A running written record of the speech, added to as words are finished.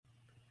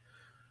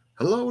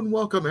Hello and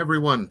welcome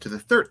everyone to the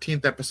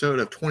 13th episode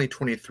of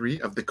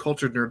 2023 of the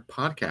Cultured Nerd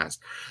Podcast.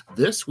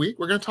 This week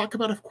we're going to talk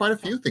about quite a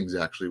few things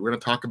actually. We're going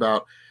to talk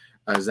about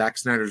Zack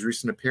Snyder's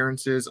recent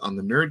appearances on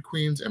the Nerd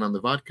Queens and on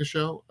the Vodka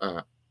Show.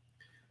 We're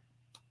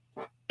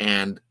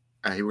going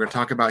to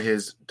talk about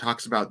his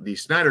talks about the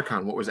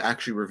SnyderCon, what was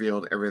actually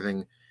revealed,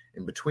 everything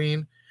in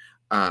between.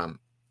 We're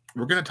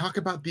going to talk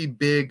about the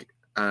big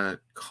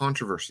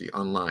controversy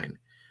online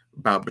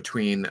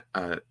between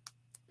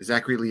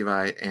Zachary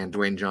Levi and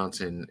Dwayne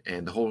Johnson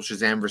and the whole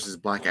Shazam versus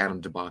Black Adam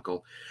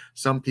debacle.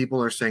 Some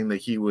people are saying that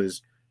he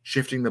was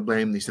shifting the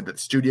blame. They said that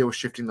the studio was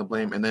shifting the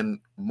blame, and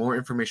then more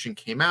information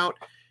came out,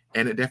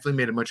 and it definitely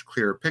made a much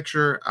clearer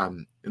picture.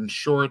 In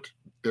short,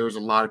 there was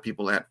a lot of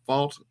people at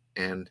fault,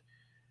 and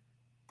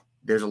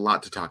there's a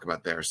lot to talk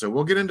about there. So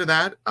we'll get into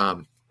that,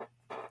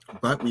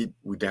 but we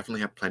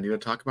definitely have plenty to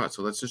talk about.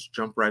 So let's just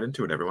jump right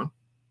into it, everyone.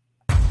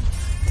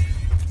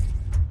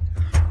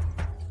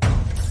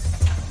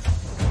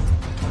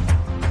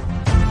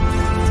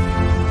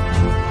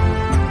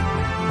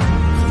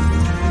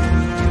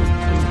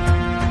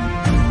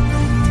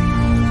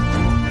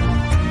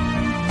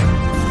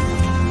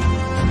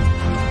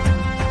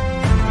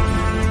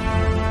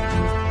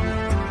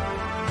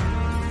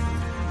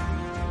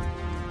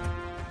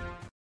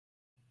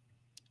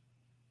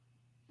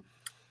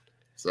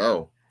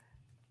 So,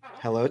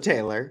 hello,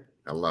 Taylor.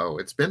 Hello.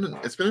 It's been an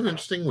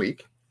interesting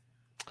week.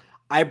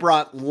 I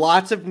brought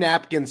lots of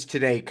napkins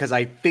today because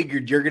I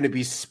figured you're going to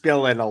be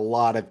spilling a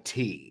lot of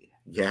tea.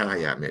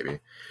 Yeah, maybe.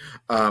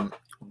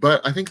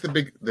 But I think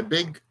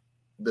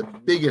the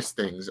biggest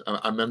things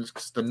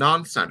amongst the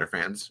non-Snyder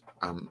fans,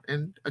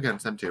 and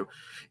against them too,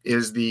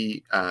 is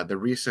the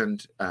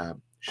recent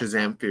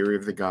Shazam: Fury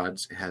of the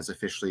Gods has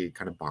officially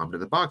kind of bombed at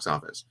the box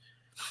office.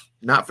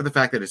 Not for the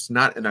fact that it's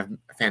not a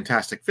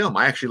fantastic film.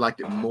 I actually liked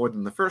it more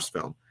than the first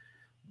film,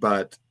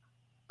 but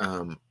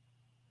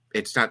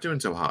it's not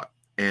doing so hot.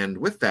 And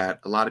with that,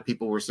 a lot of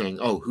people were saying,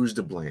 "Oh, who's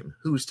to blame?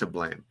 Who's to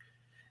blame?"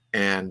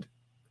 And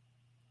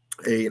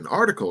an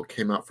article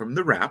came out from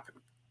The Wrap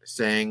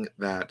saying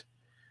that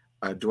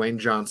Dwayne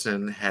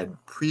Johnson had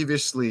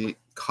previously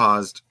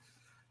caused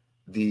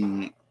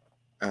the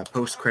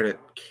post-credit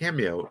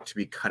cameo to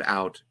be cut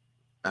out,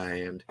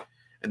 and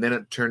then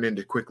it turned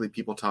into quickly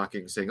people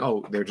talking, saying,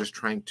 "Oh, they're just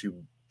trying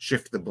to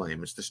shift the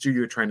blame. It's the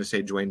studio trying to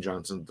say Dwayne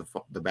Johnson's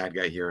the bad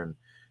guy here,"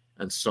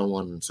 and so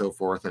on and so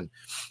forth. And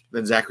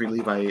then Zachary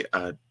Levi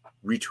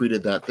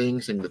retweeted that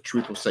thing, saying the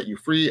truth will set you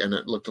free. And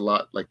it looked a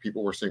lot like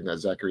people were saying that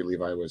Zachary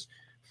Levi was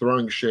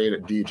throwing shade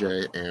at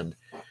DJ and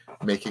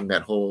making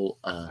that whole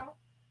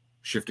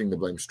shifting the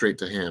blame straight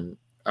to him.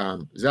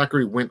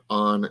 Zachary went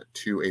on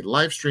to a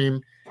live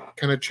stream,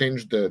 kind of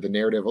changed the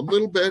narrative a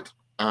little bit.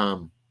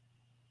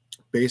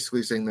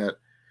 Basically saying that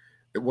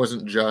it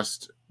wasn't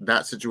just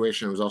that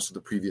situation, it was also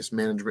the previous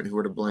management who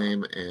were to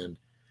blame and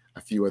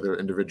a few other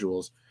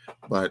individuals.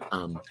 But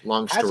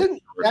long story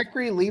Hasn't short,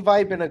 Zachary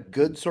Levi been a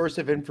good source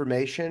of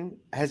information?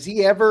 I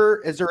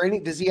feel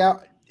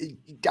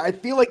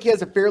like he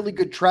has a fairly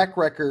good track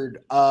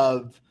record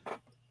of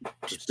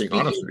just being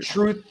honest with you.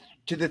 Truth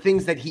to the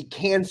things that he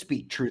can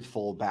speak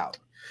truthful about.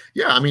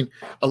 Yeah, I mean,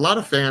 a lot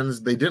of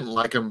fans, they didn't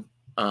like him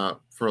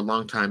for a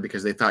long time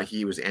because they thought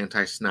he was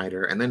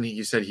anti-Snyder. And then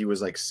he said he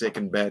was like sick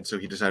in bed, so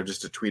he decided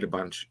just to tweet a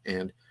bunch,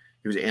 and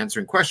he was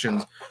answering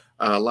questions.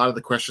 A lot of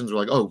the questions were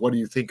like, "Oh, what do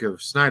you think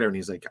of Snyder?" And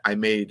he's like, "I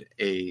made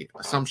a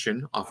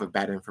assumption off of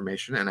bad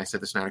information, and I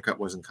said the Snyder Cut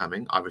wasn't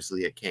coming.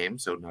 Obviously it came,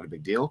 so not a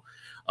big deal."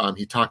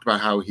 He talked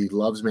about how he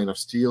loves Man of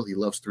Steel. He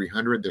loves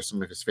 300. They're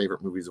some of his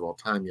favorite movies of all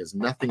time. He has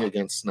nothing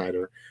against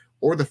Snyder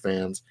or the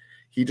fans.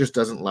 He just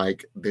doesn't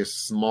like this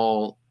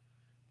small,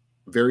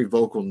 very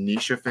vocal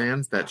niche of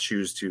fans that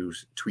choose to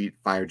tweet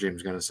fire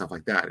James Gunn and stuff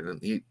like that.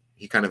 And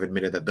he kind of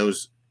admitted that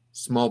those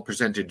small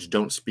percentage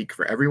don't speak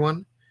for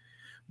everyone,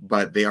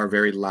 but they are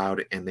very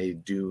loud and they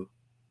do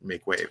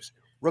make waves.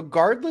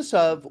 Regardless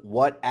of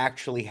what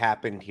actually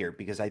happened here,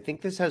 because I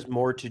think this has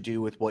more to do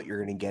with what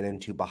you're going to get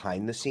into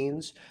behind the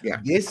scenes.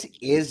 Yeah. This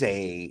is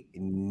a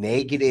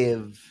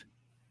negative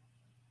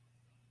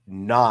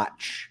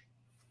notch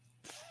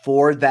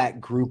for that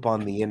group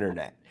on the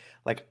internet.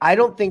 Like, I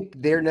don't think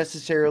they're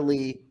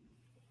necessarily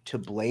to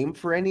blame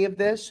for any of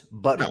this,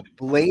 but No.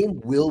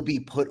 blame will be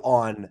put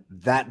on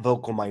that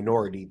vocal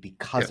minority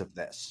because of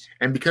this.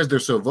 And because they're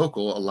so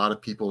vocal, a lot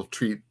of people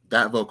treat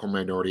that vocal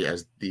minority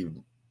as the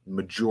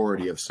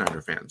majority of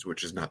Snyder fans,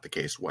 which is not the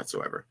case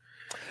whatsoever.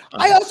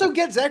 I also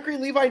get Zachary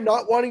Levi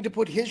not wanting to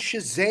put his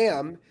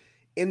Shazam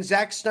in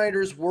Zack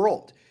Snyder's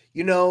world.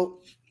 You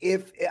know,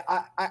 if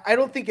I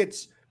don't think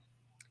it's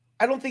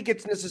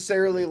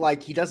necessarily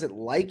like he doesn't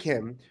like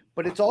him,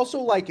 but it's also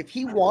like if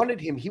he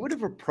wanted him, he would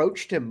have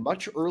approached him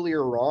much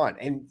earlier on.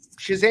 And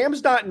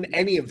Shazam's not in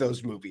any of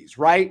those movies,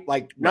 right?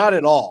 Like not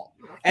at all.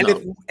 And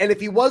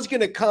if he was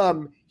going to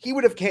come, he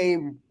would have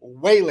came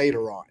way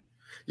later on.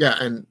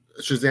 Yeah, and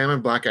Shazam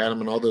and Black Adam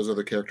and all those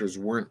other characters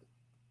weren't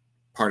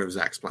part of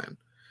Zack's plan.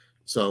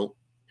 So,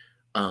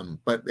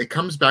 but it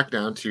comes back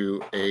down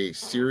to a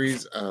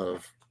series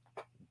of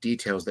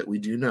details that we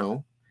do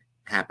know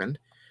happened.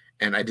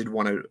 and I did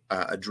want to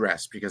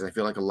address, because I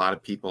feel like a lot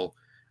of people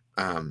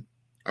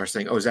are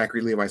saying, "Oh,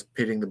 Zachary Levi's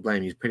pitting the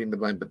blame. He's pitting the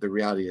blame," but the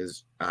reality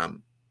is,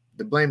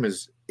 the blame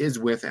is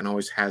with and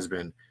always has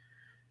been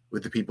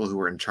with the people who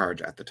were in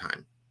charge at the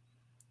time.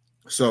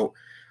 So,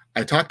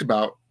 I talked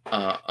about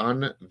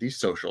on these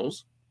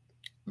socials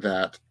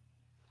that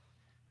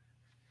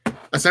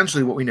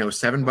essentially what we know,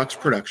 $7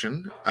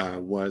 Production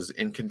was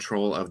in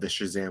control of the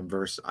Shazam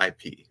Verse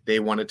IP. They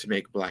wanted to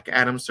make Black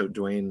Adam, so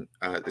Dwayne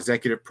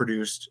executive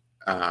produced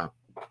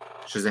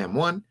Shazam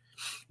 1.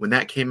 When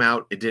that came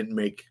out, it didn't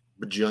make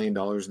bajillion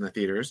dollars in the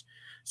theaters.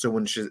 So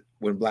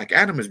when Black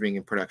Adam was being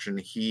in production,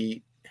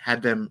 he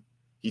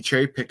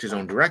cherry-picked his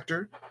own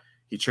director.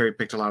 He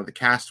cherry-picked a lot of the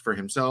cast for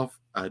himself.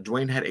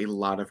 Dwayne had a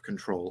lot of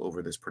control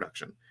over this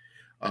production.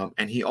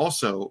 And he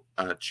also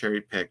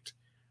cherry-picked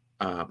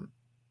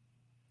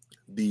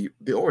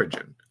the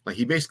origin. Like,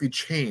 he basically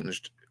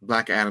changed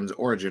Black Adam's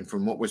origin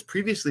from what was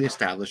previously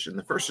established in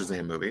the first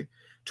Shazam movie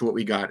to what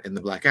we got in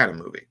the Black Adam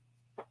movie.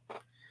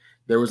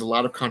 There was a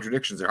lot of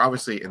contradictions there.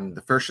 Obviously, in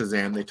the first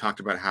Shazam, they talked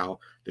about how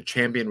the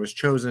champion was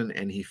chosen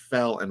and he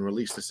fell and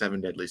released the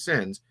 7 deadly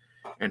sins.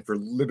 And for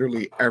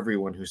literally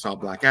everyone who saw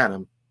Black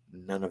Adam,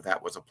 none of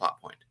that was a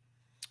plot point.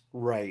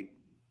 Right.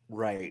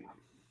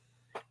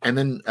 And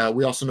then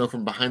we also know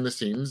from behind the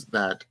scenes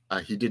that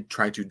he did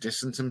try to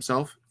distance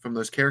himself from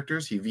those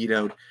characters. He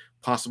vetoed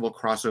possible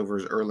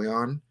crossovers early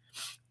on.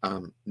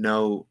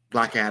 No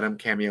Black Adam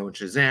cameo in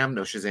Shazam,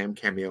 no Shazam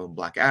cameo in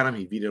Black Adam.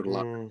 He vetoed a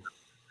lot.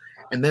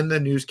 And then the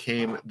news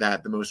came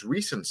that the most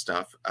recent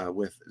stuff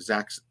with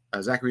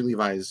Zachary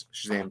Levi's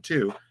Shazam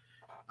 2,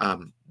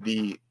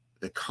 the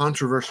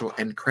controversial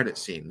end credit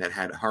scene that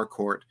had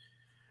Harcourt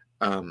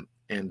and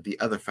the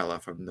other fella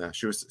from the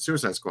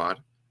Suicide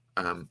Squad.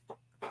 I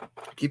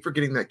keep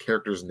forgetting that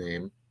character's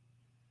name.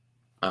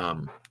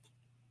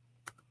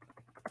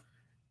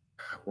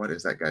 What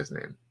is that guy's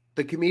name?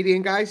 The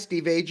comedian guy,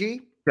 Steve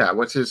Agee? Yeah,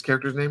 what's his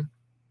character's name?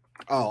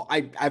 Oh, I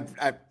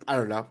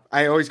don't know.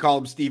 I always call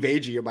him Steve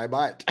Agee in my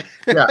mind.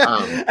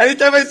 Yeah.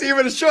 Anytime I see him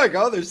in a show, I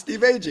go, "Oh, there's Steve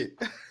Agee."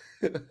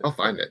 I'll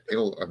find it.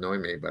 It'll annoy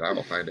me, but I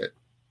will find it.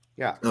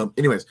 Yeah.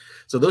 Anyways,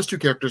 so those two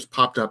characters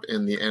popped up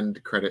in the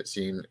end credit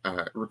scene,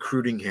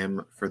 recruiting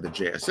him for the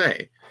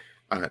JSA.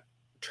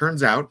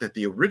 Turns out that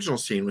the original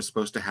scene was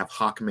supposed to have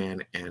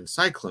Hawkman and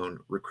Cyclone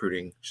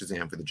recruiting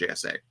Shazam for the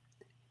JSA.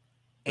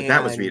 But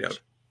that was vetoed.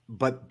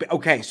 But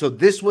okay, so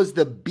this was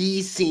the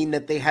B scene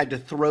that they had to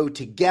throw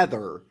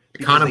together.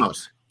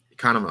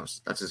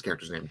 Economos. That's his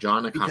character's name.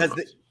 John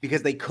Economos.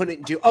 Because they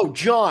couldn't do... Oh,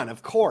 John,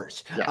 of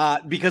course. Yeah.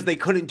 Because they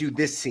couldn't do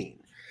this scene.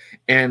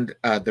 And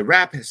the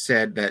rap has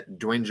said that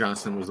Dwayne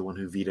Johnson was the one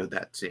who vetoed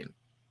that scene.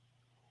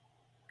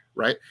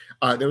 Right?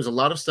 There was a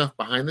lot of stuff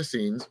behind the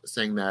scenes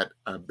saying that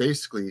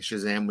basically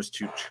Shazam was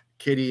too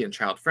kiddie and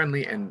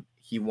child-friendly, and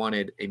he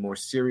wanted a more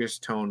serious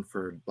tone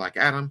for Black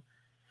Adam.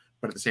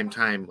 But at the same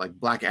time, like,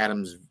 Black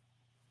Adam's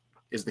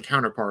is the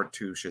counterpart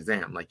to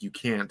Shazam. Like, you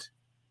can't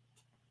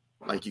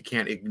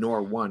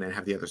ignore one and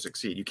have the other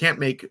succeed. You can't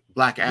make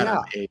Black Adam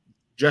a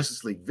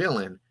Justice League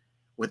villain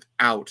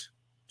without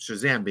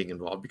Shazam being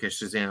involved, because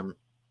Shazam,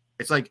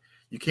 it's like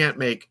you can't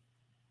make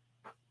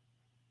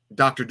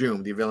Doctor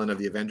Doom the villain of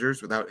the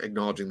Avengers without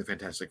acknowledging the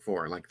Fantastic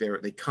Four. Like,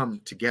 they come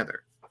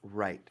together.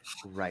 Right.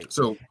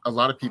 So a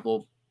lot of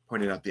people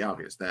pointed out the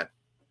obvious, that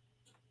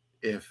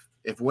if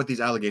what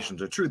these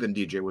allegations are true, then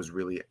DJ was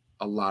really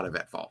a lot of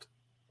at fault.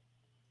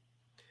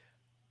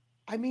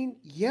 I mean,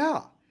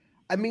 yeah.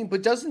 I mean,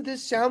 but doesn't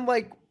this sound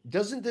like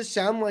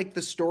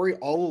the story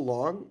all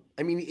along?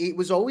 I mean, it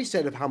was always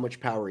said of how much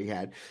power he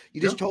had.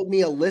 You just told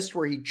me a list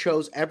where he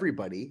chose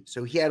everybody.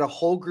 So he had a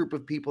whole group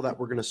of people that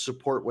were going to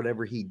support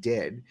whatever he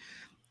did.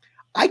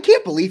 I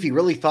can't believe he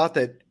really thought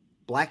that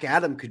Black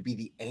Adam could be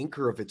the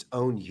anchor of its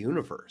own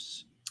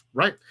universe.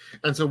 Right.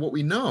 And so what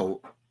we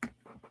know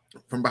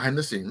from behind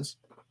the scenes,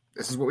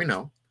 this is what we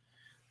know.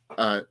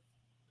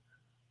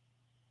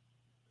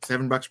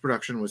 $7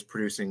 Production was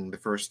producing the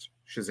first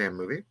Shazam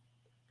movie.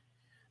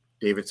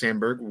 David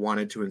Sandberg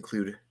wanted to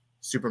include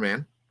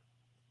Superman.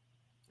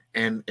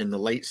 And in the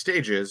late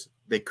stages,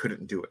 they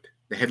couldn't do it.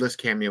 The headless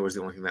cameo was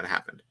the only thing that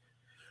happened.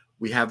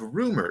 We have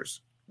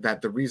rumors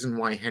that the reason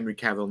why Henry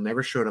Cavill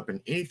never showed up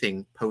in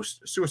anything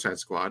post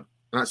Justice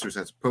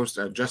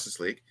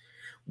League,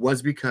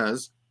 was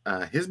because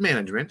his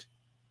management,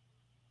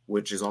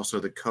 which is also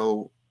the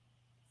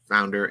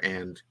co-founder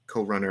and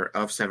co-runner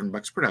of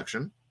 $7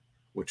 Production,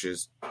 which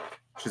is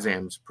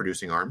Shazam's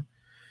producing arm,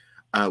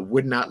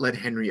 would not let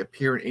Henry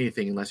appear in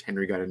anything unless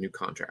Henry got a new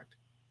contract.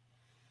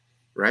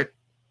 Right?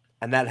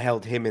 And that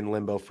held him in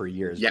limbo for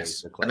years. Yes,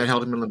 basically. And that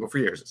held him in limbo for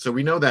years. So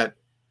we know that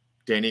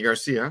Danny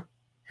Garcia,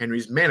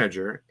 Henry's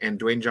manager, and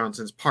Dwayne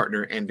Johnson's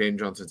partner and Dwayne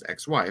Johnson's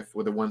ex-wife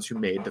were the ones who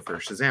made the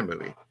first Shazam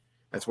movie.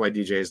 That's why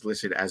DJ is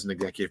listed as an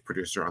executive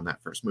producer on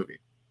that first movie.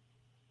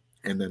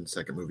 And then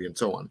second movie and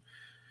so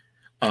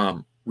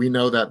on. We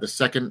know that the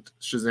second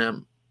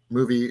Shazam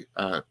movie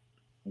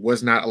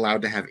was not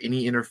allowed to have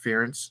any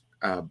interference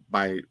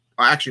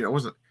actually, it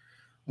wasn't.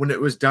 When it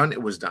was done,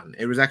 it was done.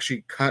 It was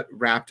actually cut,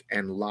 wrapped,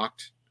 and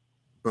locked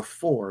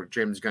before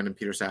James Gunn and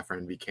Peter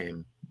Safran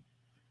became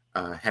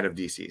head of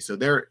DC. So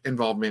their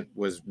involvement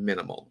was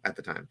minimal at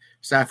the time.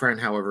 Safran,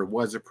 however,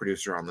 was a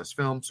producer on this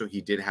film, so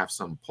he did have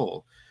some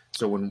pull.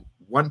 So when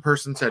one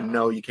person said,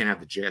 no, you can't have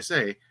the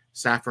JSA,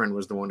 Safran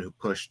was the one who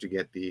pushed to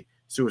get the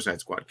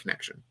Suicide Squad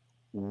connection.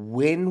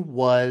 When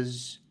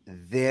was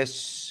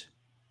this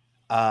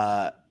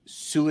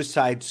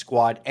Suicide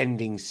Squad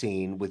ending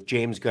scene with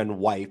James Gunn's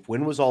wife?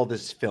 When was all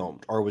this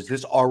filmed? Or was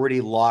this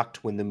already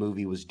locked when the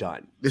movie was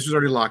done? This was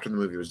already locked when the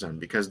movie was done,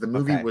 because the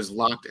movie was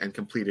locked and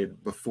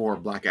completed before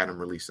Black Adam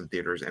released in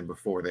theaters, and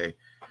before they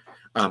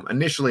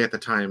initially at the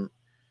time,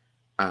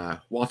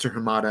 Walter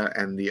Hamada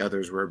and the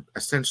others were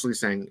essentially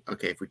saying,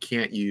 okay, if we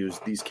can't use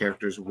these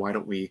characters, why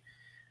don't we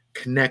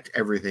connect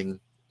everything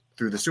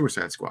through the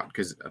Suicide Squad?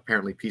 Because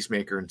apparently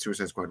Peacemaker and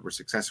Suicide Squad were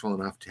successful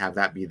enough to have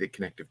that be the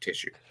connective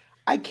tissue.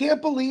 I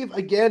can't believe,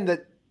 again,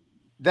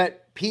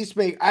 that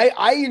Peacemaker,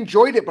 I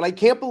enjoyed it, but I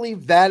can't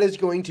believe that is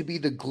going to be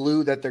the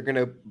glue that they're going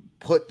to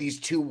put these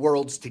two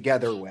worlds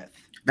together with.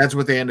 That's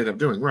what they ended up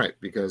doing, right?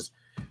 Because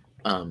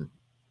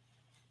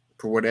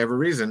for whatever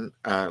reason,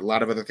 a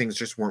lot of other things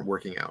just weren't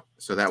working out.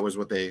 So that was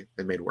what they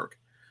made work.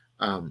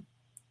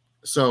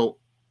 So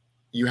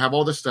you have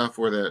all this stuff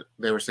where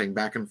they were saying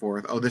back and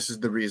forth, oh, this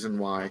is the reason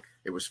why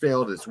it was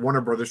failed. It's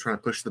Warner Brothers trying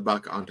to push the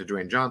buck onto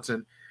Dwayne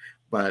Johnson.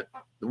 But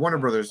the Warner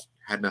Brothers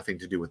had nothing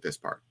to do with this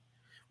part.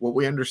 What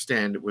we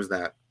understand was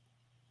that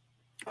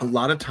a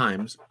lot of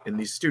times in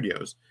these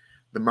studios,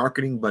 the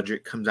marketing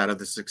budget comes out of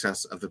the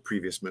success of the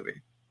previous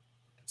movie.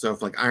 So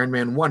if like Iron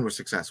Man 1 was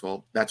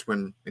successful, that's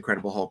when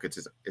Incredible Hulk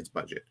gets its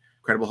budget.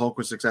 Incredible Hulk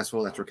was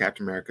successful, that's where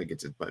Captain America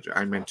gets its budget.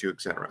 Iron Man 2,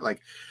 etc.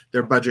 Like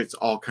their budgets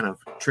all kind of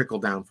trickle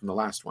down from the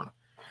last one.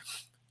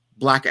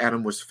 Black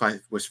Adam was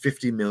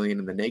 50 million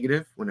in the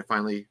negative when it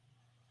finally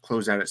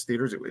closed out its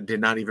theaters. It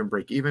did not even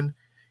break even.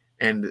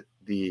 And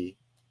the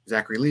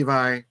Zachary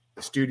Levi,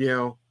 the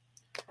studio,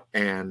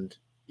 and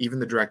even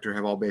the director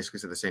have all basically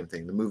said the same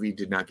thing. The movie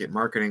did not get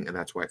marketing, and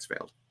that's why it's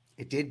failed.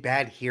 It did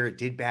bad here. It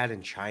did bad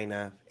in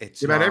China. It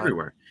did bad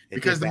everywhere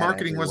because the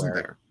marketing wasn't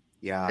there.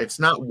 Yeah. It's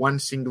not one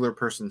singular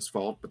person's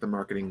fault, but the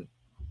marketing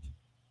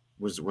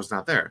was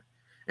not there.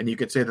 And you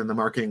could say that the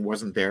marketing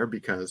wasn't there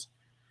because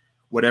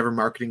whatever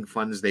marketing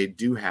funds they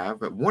do have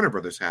that Warner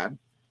Brothers had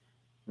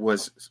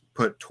was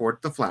put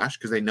toward The Flash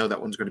because they know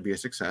that one's going to be a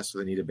success, so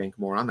they need to bank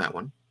more on that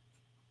one.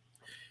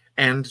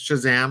 And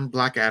Shazam,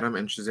 Black Adam,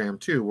 and Shazam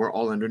 2 were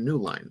all under New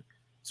Line.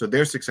 So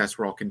their success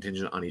were all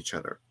contingent on each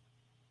other.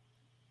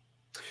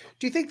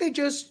 Do you think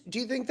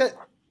that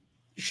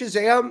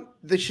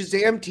the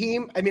Shazam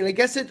team, I mean, I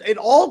guess it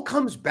all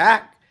comes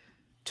back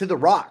to The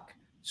Rock.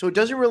 So it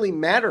doesn't really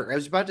matter. I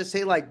was about to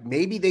say, like,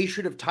 maybe they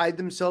should have tied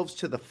themselves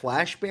to the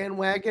Flash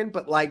bandwagon,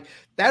 but like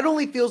that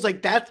only feels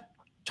like that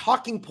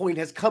talking point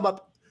has come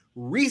up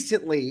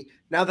recently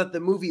now that the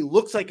movie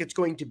looks like it's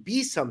going to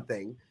be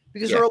something,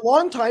 because for a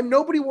long time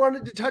nobody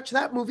wanted to touch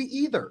that movie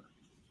either.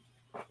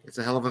 It's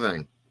a hell of a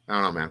thing. I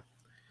don't know, man.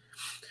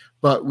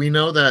 But we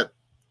know that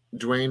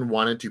Dwayne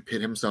wanted to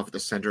pit himself at the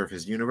center of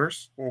his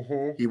universe.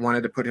 Mm-hmm. He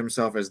wanted to put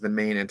himself as the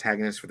main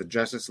antagonist for the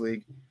Justice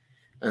League.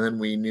 And then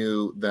we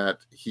knew that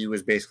he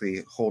was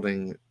basically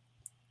holding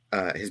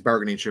his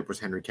bargaining chip was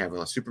Henry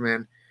Cavill as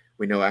Superman.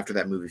 We know after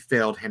that movie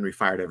failed, Henry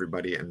fired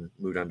everybody and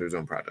moved on to his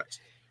own projects.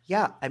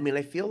 Yeah, I mean,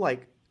 I feel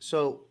like,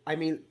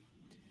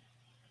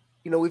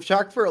 we've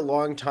talked for a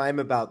long time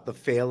about the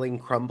failing,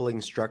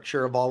 crumbling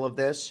structure of all of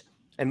this,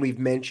 and we've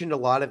mentioned a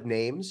lot of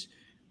names.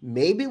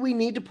 Maybe we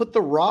need to put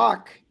The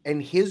Rock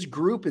and his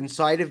group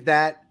inside of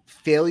that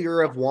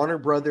failure of Warner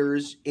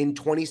Brothers in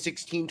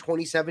 2016,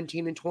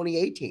 2017, and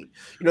 2018.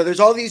 There's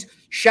all these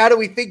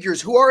shadowy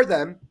figures. Who are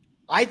them?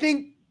 I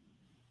think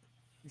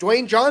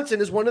Dwayne Johnson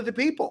is one of the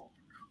people.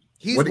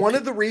 He's one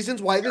of the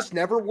reasons why this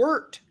never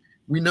worked.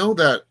 We know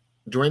that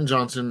Dwayne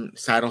Johnson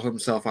saddled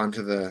himself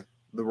onto the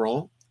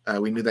role.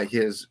 We knew that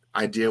his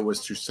idea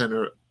was to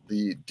center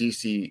the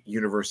DC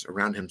universe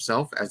around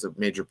himself as a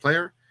major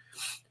player,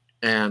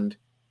 and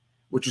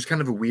which is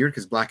kind of weird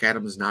because Black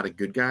Adam is not a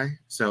good guy.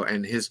 So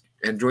and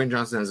Dwayne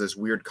Johnson has this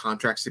weird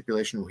contract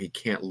stipulation where he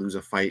can't lose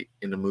a fight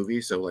in a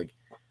movie. So like,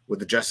 would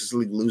the Justice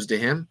League lose to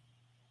him,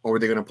 or were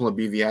they going to pull a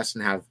BVS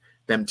and have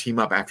them team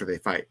up after they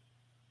fight?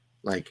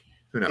 Like,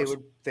 who knows?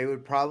 They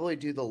would probably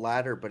do the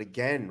latter, but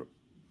again,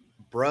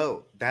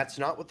 bro, that's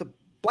not what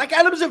Black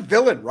Adam's a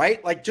villain,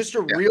 right? Like just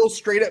a real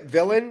straight up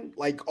villain,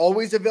 like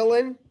always a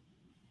villain.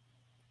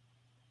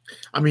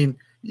 I mean,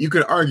 you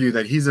could argue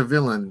that he's a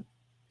villain.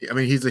 I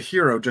mean, he's a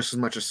hero just as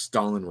much as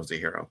Stalin was a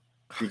hero,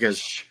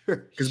 because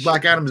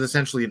Black Adam is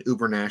essentially an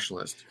uber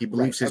nationalist. He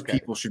believes his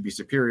people should be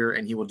superior,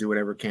 and he will do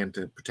whatever can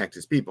to protect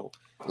his people,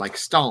 like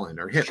Stalin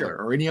or Hitler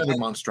or any other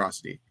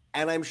monstrosity.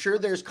 And I'm sure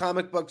there's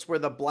comic books where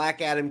the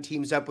Black Adam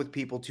teams up with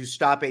people to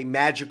stop a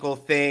magical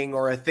thing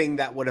or a thing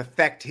that would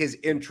affect his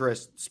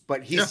interests,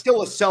 but he's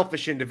still a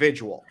selfish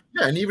individual.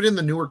 Yeah, and even in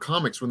the newer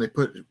comics, when they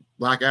put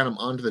Black Adam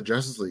onto the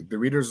Justice League, the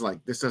reader's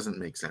like, this doesn't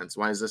make sense.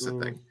 Why is this a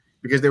thing?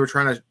 Because they were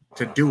trying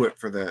to do it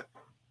for the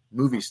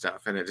movie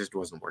stuff, and it just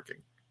wasn't working.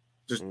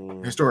 Just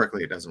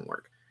historically, it doesn't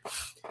work.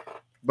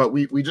 But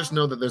we just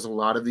know that there's a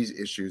lot of these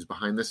issues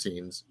behind the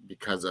scenes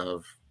because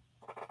of,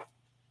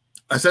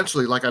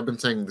 essentially, like I've been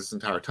saying this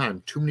entire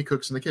time, too many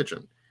cooks in the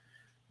kitchen.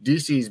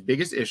 DC's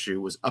biggest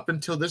issue was, up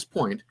until this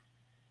point,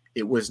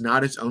 it was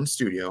not its own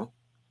studio.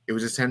 It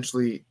was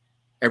essentially,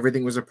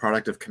 everything was a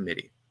product of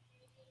committee.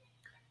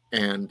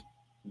 And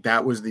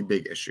that was the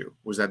big issue,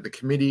 was that the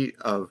committee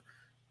of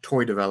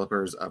toy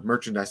developers, of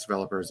merchandise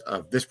developers,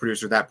 of this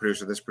producer, that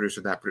producer, this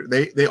producer, that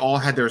producer, they all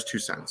had theirs 2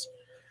 cents.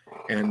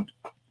 And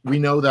we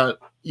know that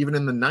even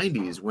in the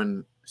 90s,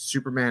 when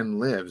Superman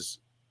Lives,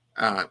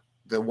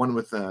 the one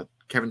with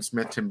Kevin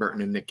Smith, Tim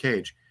Burton, and Nick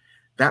Cage,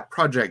 that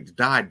project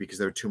died because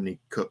there were too many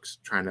cooks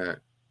trying to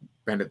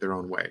bend it their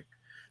own way.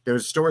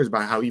 There's stories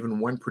about how even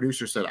one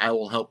producer said, I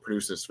will help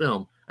produce this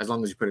film as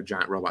long as you put a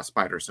giant robot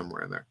spider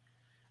somewhere in there.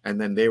 And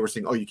then they were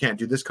saying, oh, you can't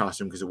do this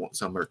costume because it won't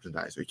sell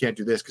merchandise. Or you can't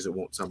do this because it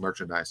won't sell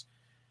merchandise.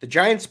 The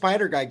giant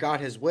spider guy got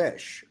his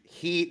wish.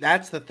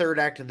 That's the 3rd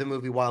act of the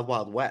movie Wild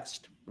Wild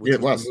West. Yeah,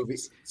 it was.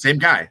 Same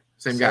guy.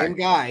 Same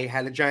guy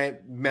had a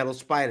giant metal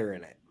spider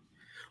in it.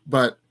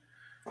 But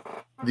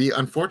the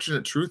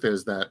unfortunate truth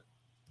is that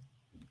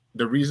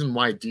the reason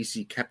why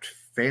DC kept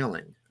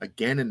failing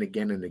again and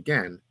again and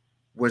again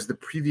was the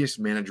previous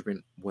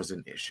management was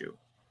an issue.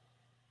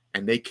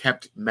 And they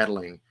kept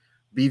meddling.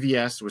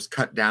 BVS was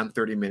cut down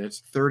 30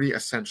 minutes, 30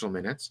 essential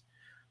minutes.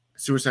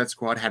 Suicide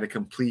Squad had a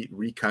complete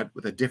recut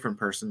with a different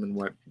person than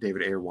what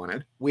David Ayer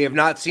wanted. We have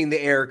not seen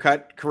the Ayer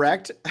cut,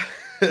 correct?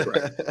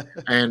 Correct.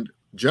 And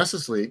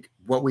Justice League,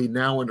 what we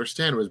now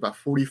understand was about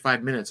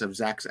 45 minutes of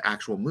Zack's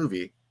actual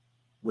movie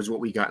was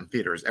what we got in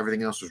theaters.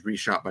 Everything else was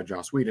reshot by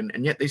Joss Whedon,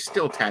 and yet they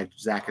still tagged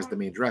Zack as the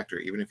main director,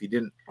 even if he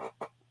didn't,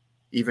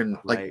 even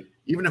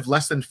if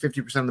less than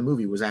 50% of the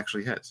movie was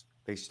actually his.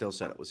 They still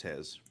said it was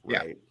his,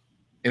 right? Yeah.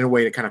 In a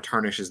way to kind of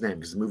tarnish his name,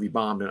 because the movie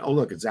bombed, and oh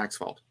look, it's Zack's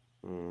fault.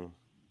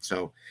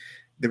 So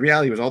the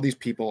reality was all these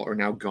people are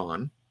now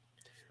gone.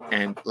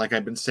 And like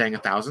I've been saying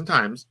 1,000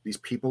 times, these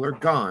people are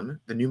gone.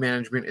 The new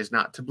management is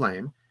not to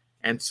blame.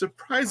 And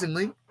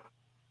surprisingly,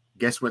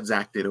 guess what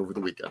Zack did over the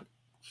weekend?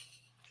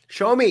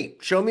 Show me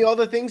all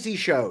the things he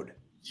showed.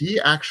 He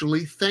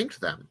actually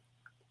thanked them.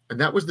 And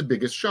that was the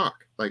biggest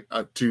shock. Like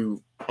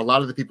to a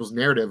lot of the people's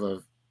narrative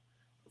of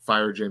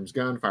fire James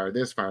Gunn, fire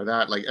this, fire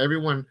that. Like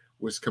everyone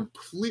was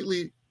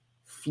completely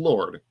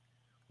floored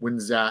when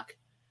Zack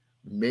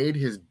made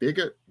his big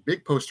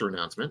poster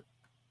announcement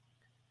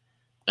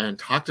and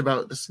talked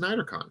about the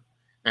SnyderCon.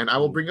 And I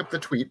will bring up the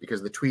tweet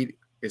because the tweet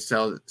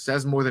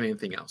says more than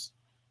anything else.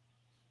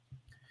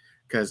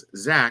 Because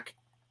Zack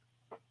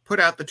put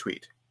out the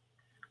tweet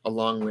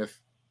along with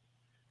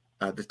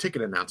the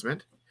ticket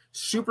announcement.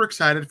 Super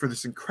excited for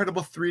this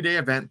incredible 3-day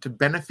event to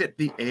benefit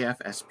the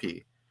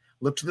AFSP.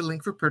 Look to the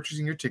link for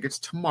purchasing your tickets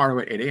tomorrow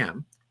at 8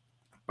 a.m.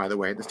 By the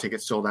way, this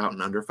ticket sold out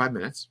in under 5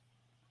 minutes.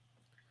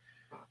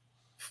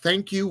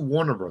 Thank you,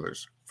 Warner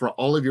Brothers, for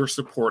all of your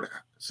support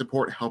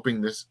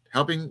helping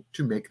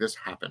to make this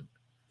happen.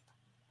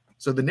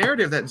 So the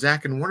narrative that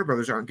Zack and Warner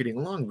Brothers aren't getting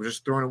along was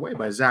just thrown away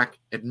by Zack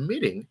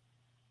admitting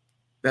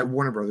that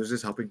Warner Brothers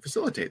is helping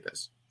facilitate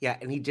this. Yeah,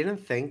 and he didn't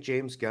thank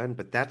James Gunn,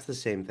 but that's the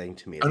same thing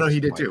to me. Oh, no, he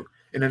did too.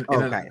 In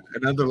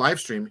another live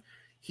stream,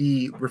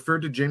 he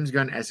referred to James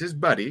Gunn as his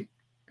buddy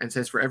and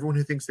says for everyone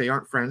who thinks they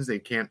aren't friends,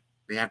 they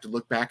have to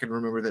look back and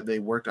remember that they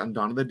worked on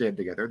Dawn of the Dead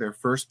together, their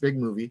first big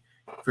movie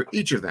for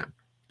each of them.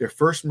 Their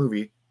first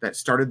movie that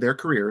started their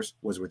careers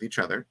was with each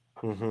other.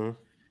 Mm-hmm.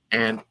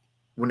 And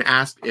when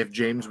asked if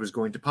James was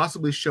going to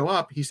possibly show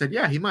up, he said,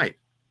 yeah, he might.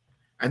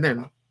 And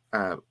then,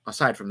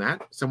 aside from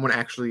that, someone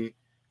actually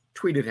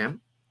tweeted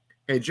him,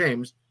 hey,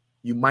 James,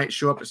 you might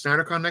show up at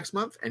SnyderCon next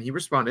month. And he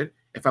responded,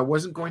 if I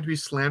wasn't going to be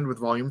slammed with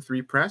Volume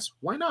 3 press,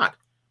 why not?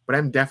 But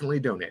I'm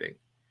definitely donating.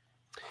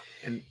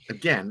 And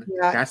again,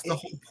 that's the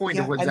whole point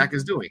of what Zack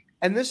is doing.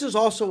 And this is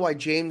also why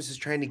James is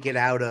trying to get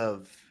out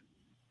of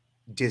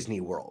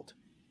Disney World.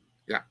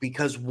 Yeah.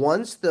 Because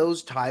once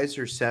those ties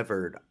are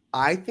severed,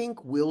 I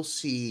think we'll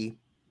see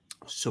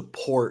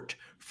support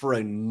for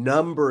a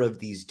number of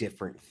these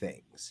different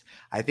things.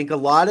 I think a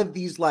lot of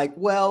these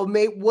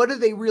what do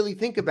they really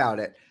think about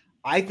it?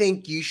 I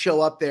think you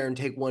show up there and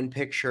take one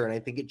picture, and I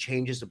think it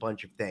changes a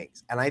bunch of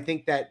things. And I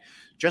think that,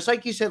 just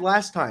like you said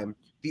last time,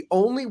 the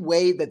only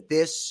way that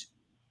this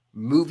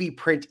movie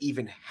print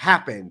even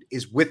happened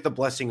is with the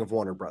blessing of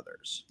Warner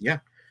Brothers. Yeah.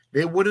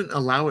 They wouldn't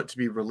allow it to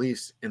be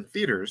released in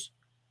theaters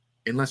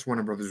unless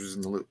Warner Brothers was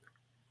in the loop.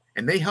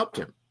 And they helped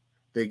him.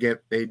 They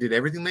did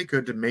everything they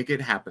could to make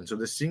it happen. So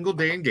the single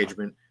day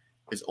engagement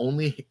is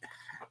only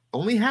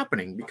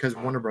happening because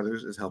Warner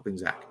Brothers is helping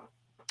Zack.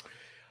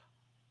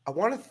 I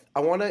want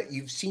to,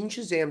 you've seen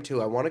Shazam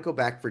 2. I want to go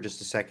back for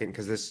just a second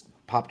because this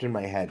popped in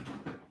my head.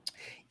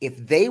 If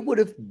they would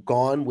have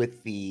gone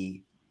with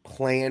the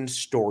planned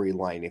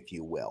storyline, if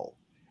you will,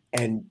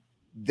 and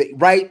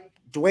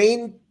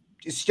Dwayne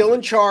is still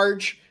in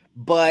charge,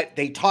 but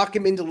they talk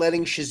him into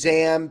letting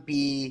Shazam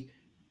be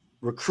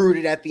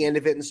recruited at the end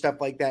of it and stuff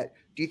like that.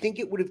 Do you think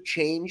it would have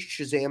changed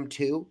Shazam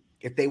 2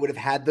 if they would have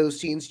had those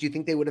scenes? Do you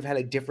think they would have had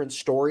a different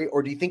story,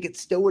 or do you think it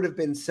still would have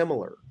been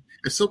similar?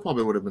 it still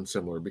probably would have been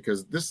similar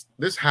because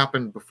this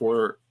happened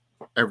before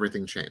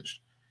everything changed,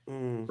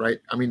 right?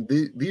 I mean,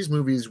 these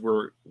movies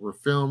were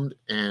filmed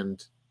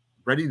and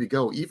ready to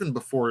go even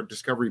before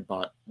Discovery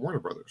bought Warner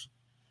Brothers.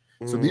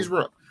 So these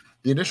were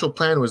the initial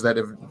plan was that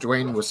if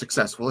Dwayne was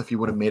successful, if he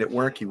would have made it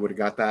work, he would have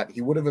got that.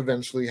 He would have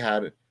eventually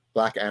had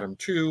Black Adam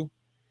 2,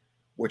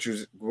 which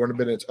would have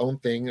been its own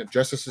thing.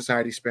 Justice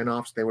Society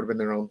spinoffs, they would have been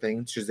their own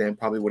thing. Shazam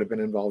probably would have been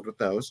involved with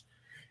those.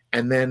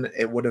 And then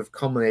it would have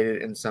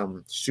culminated in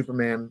some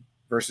Superman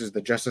versus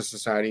the Justice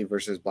Society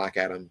versus Black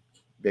Adam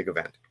big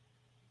event.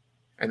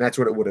 And that's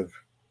what it would have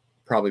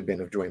probably been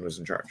if Dwayne was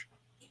in charge.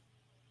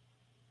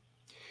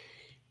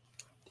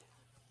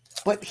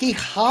 But he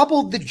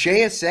hobbled the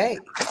JSA.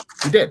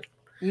 He did.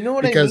 You know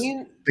what I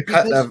mean? The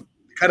cut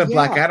of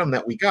Black Adam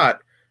that we got,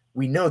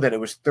 we know that it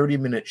was 30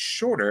 minutes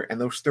shorter, and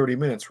those 30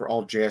 minutes were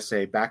all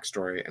JSA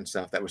backstory and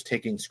stuff that was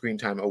taking screen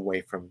time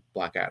away from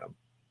Black Adam.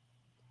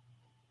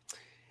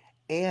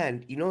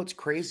 And you know what's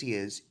crazy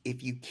is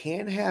if you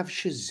can't have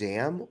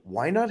Shazam,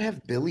 why not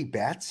have Billy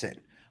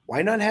Batson?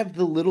 Why not have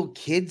the little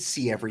kids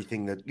see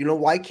everything that,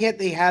 why can't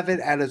they have it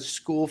at a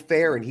school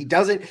fair? And he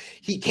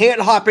can't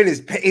hop in.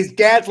 His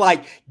dad's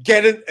like,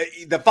 get in.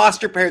 The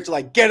foster parents are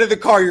like, get in the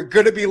car. You're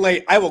going to be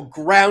late. I will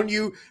ground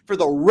you for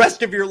the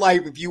rest of your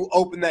life if you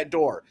open that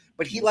door.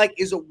 But he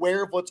is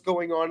aware of what's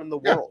going on in the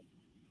world.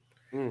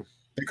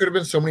 There could have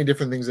been so many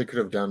different things they could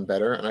have done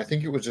better. And I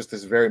think it was just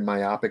this very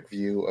myopic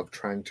view of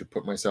trying to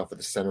put myself at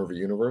the center of a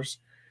universe,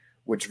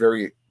 which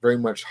very, very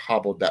much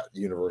hobbled that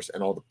universe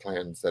and all the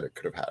plans that it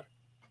could have had.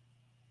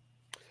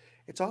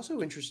 It's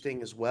also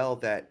interesting as well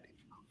that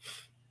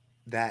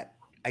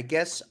I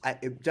guess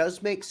it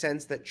does make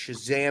sense that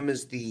Shazam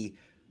is the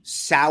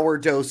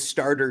sourdough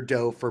starter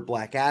dough for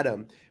Black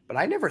Adam. But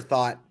I never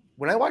thought,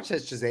 when I watched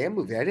that Shazam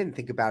movie, I didn't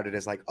think about it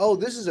as like, oh,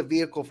 this is a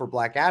vehicle for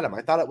Black Adam.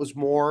 I thought it was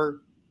more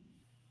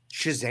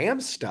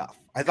Shazam stuff.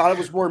 I thought it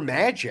was more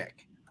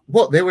magic.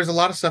 Well, there was a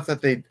lot of stuff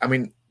that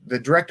the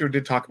director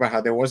did talk about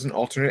how there was an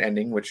alternate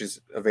ending, which is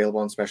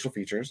available on special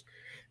features,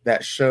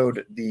 that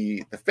showed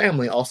the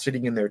family all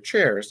sitting in their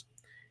chairs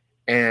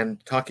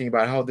and talking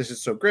about how this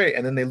is so great.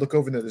 And then they look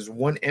over and there's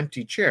one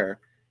empty chair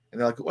and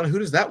they're like, well, who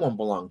does that one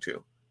belong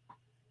to?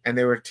 And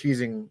they were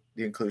teasing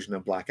the inclusion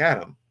of Black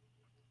Adam.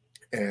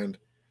 And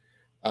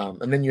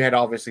then you had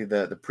obviously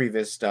the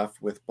previous stuff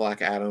with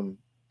Black Adam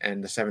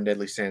and the 7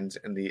 Deadly Sins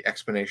and the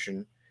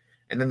explanation.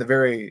 And then the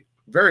very,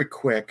 very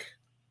quick,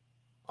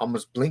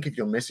 almost blink if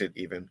you'll miss it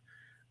even,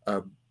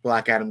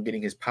 Black Adam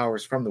getting his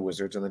powers from the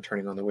wizards and then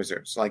turning on the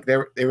wizards. Like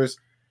there was,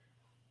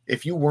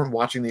 if you weren't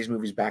watching these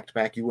movies back to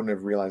back, you wouldn't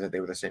have realized that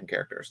they were the same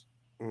characters.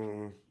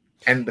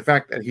 And the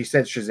fact that he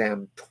said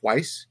Shazam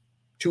twice,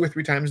 2 or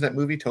 3 times in that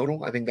movie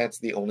total, I think that's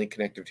the only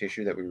connective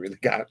tissue that we really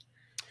got,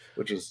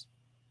 which is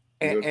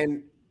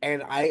and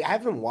I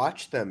haven't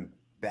watched them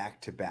back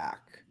to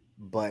back,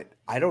 but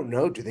I don't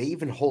know. Do they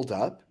even hold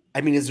up?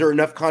 I mean, is there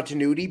enough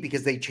continuity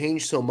because they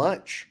change so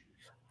much?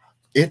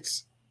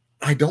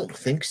 I don't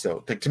think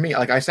so. Like, to me,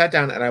 like I sat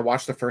down and I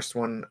watched the first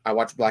one. I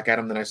watched Black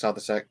Adam, then I saw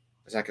the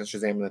second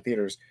Shazam in the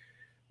theaters.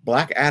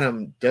 Black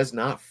Adam does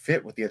not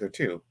fit with the other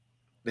two.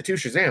 The two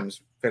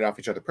Shazams fit off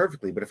each other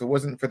perfectly, but if it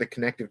wasn't for the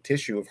connective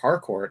tissue of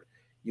Harcourt,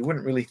 you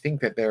wouldn't really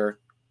think that they're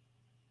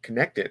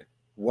connected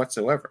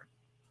whatsoever.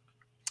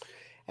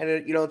 And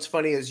it's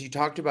funny, as you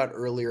talked about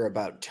earlier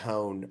about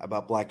tone,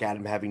 about Black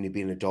Adam having to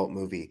be an adult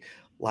movie.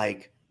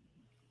 Like,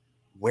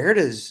 where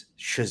does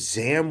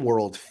Shazam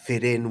World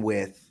fit in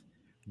with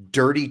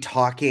dirty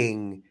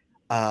talking?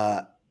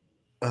 That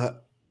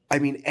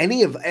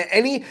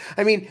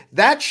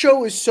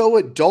show is so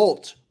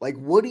adult. Like,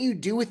 what do you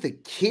do with a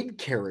kid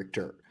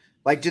character?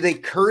 Like, do they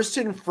curse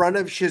in front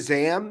of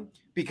Shazam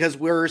because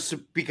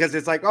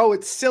it's like, oh,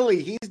 it's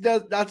silly. He's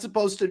not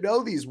supposed to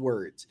know these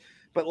words.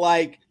 But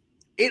like,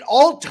 it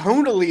all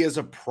tonally is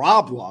a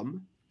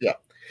problem. Yeah.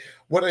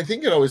 What I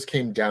think it always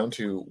came down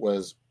to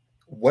was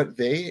what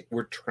they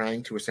were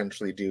trying to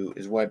essentially do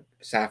is what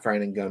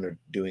Safran and Gunn are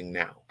doing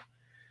now,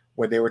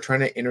 where they were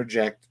trying to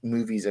interject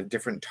movies of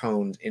different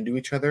tones into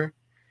each other,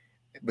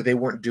 but they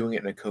weren't doing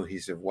it in a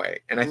cohesive way.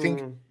 And I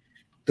think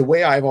the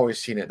way I've always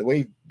seen it, the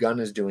way Gunn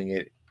is doing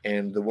it,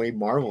 and the way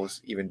Marvel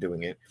is even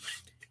doing it,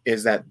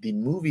 is that the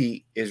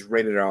movie is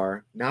rated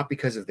R, not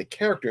because of the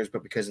characters,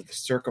 but because of the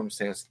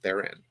circumstance that they're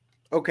in.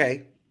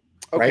 Okay.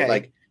 Right?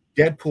 Like,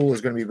 Deadpool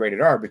is going to be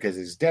rated R because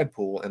it's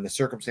Deadpool, and the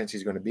circumstance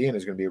he's going to be in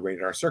is going to be a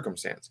rated R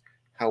circumstance.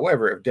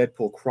 However, if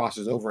Deadpool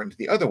crosses over into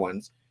the other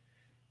ones,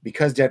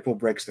 because Deadpool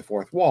breaks the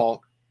fourth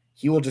wall,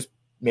 he will just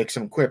make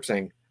some quip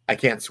saying, I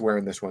can't swear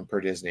in this one per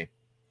Disney.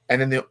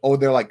 And then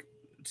they're like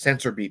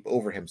censor beep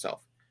over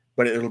himself.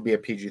 But it'll be a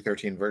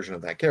PG-13 version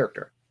of that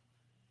character.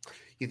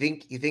 You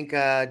think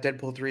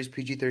Deadpool 3 is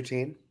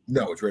PG-13?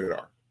 No, it's rated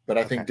R. But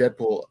I think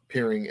Deadpool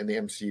appearing in the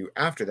MCU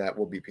after that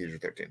will be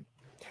PG-13.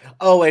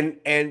 Oh, and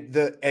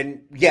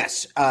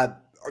yes,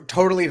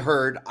 totally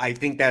heard. I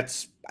think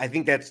that's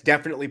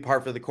definitely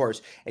par for the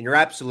course. And you're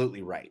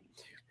absolutely right.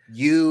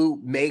 You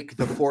make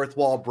the fourth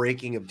wall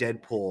breaking of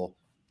Deadpool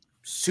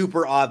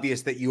super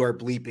obvious that you are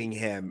bleeping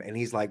him. And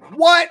he's like,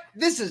 what?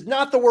 This is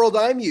not the world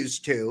I'm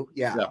used to.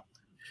 Yeah.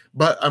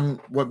 But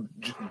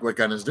what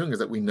Gunn is doing is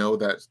that we know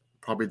that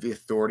probably the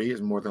Authority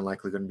is more than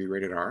likely going to be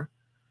rated R.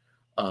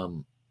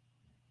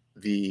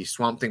 The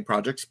Swamp Thing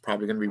project's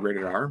probably going to be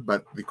rated R,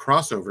 but the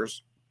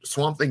crossovers,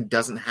 Swamp Thing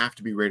doesn't have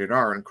to be rated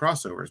R in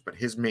crossovers, but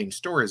his main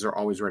stories are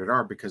always rated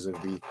R because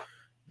of the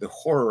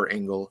horror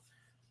angle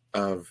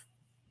of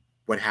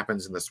what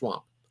happens in the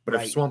swamp. But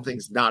if Swamp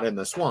Thing's not in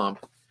the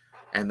swamp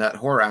and that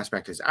horror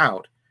aspect is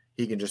out,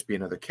 he can just be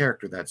another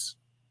character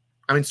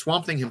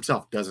Swamp Thing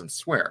himself doesn't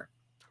swear.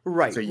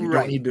 Right. So you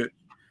don't need to,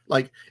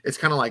 it's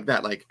kind of like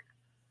that. Like,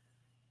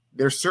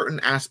 there's certain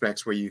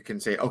aspects where you can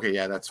say, okay,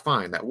 yeah, that's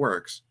fine, that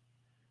works,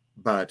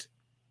 but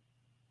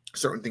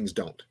certain things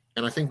don't.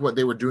 And I think what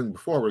they were doing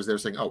before was they were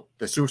saying, oh,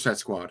 the Suicide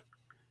Squad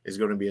is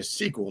going to be a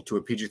sequel to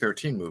a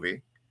PG-13 movie,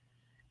 and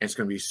it's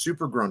going to be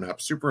super grown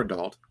up, super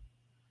adult,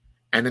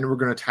 and then we're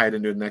going to tie it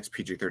into the next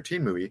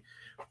PG-13 movie.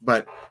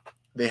 But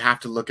they have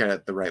to look at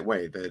it the right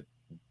way.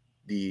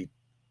 The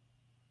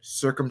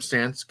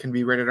circumstance can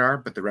be rated R,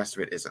 but the rest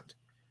of it isn't.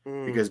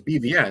 Because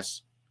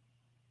BVS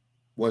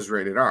was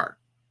rated R,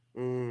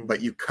 but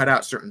you cut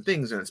out certain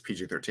things and it's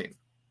PG-13.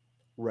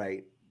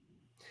 Right.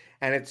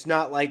 And it's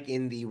not like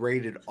in the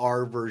rated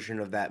R version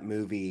of that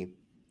movie,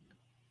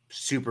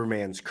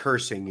 Superman's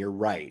cursing. You're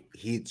right.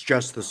 It's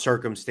just the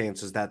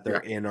circumstances that they're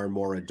in are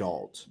more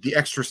adult. The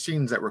extra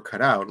scenes that were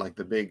cut out, like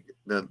the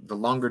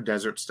longer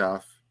desert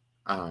stuff,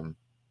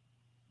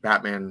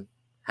 Batman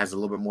has a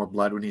little bit more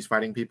blood when he's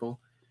fighting people,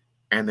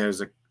 and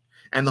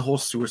the whole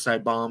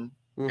suicide bomb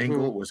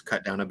angle was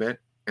cut down a bit,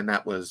 and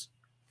that's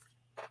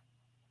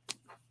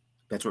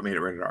what made it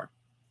rated R.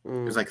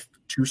 It was like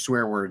 2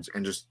 swear words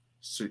and just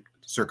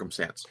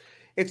circumstance.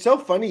 It's so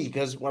funny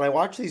because when I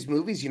watch these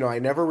movies, I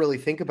never really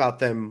think about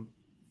them.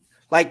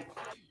 Like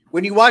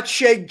when you watch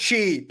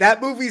Shang-Chi,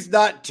 that movie's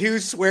not 2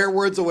 swear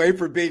words away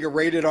from being a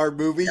rated R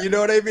movie. You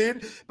know what I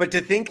mean? But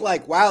to think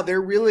like, wow,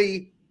 they're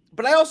really.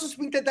 But I also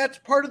think that that's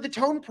part of the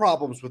tone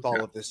problems with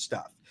all of this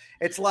stuff.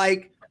 It's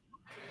like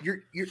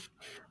you're.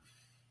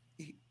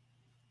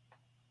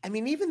 I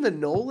mean, even the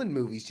Nolan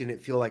movies didn't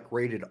feel like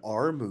rated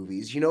R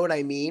movies. You know what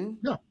I mean?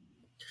 No.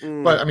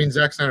 But I mean,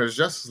 Zack Snyder's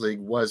Justice League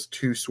was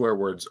 2 swear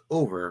words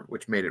over,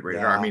 which made it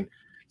rated R. I mean,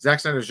 Zack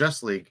Snyder's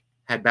Justice League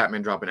had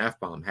Batman drop an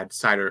F-bomb, had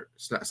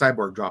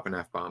Cyborg drop an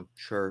F-bomb.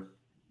 Sure.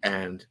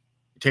 And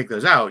you take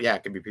those out,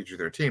 it can be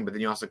PG-13, but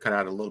then you also cut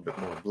out a little bit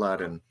more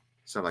blood and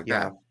stuff like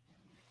that.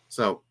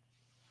 So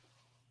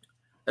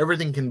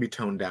everything can be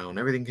toned down,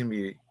 everything can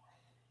be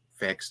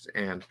fixed,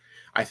 and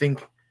I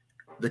think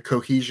the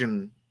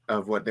cohesion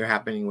of what they're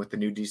happening with the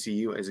new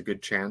DCU is a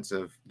good chance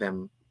of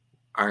them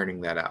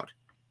ironing that out.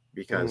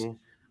 Because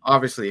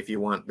obviously, if you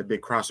want the big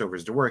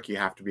crossovers to work, you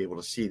have to be able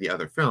to see the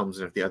other films.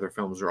 And if the other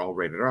films are all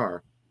rated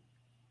R,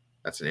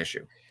 that's an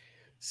issue.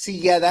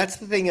 See, that's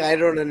the thing I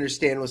don't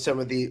understand with some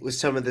of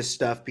this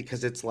stuff,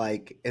 because it's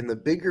like in the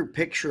bigger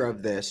picture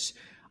of this,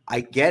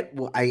 I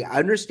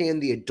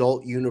understand the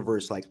adult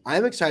universe. Like,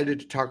 I'm excited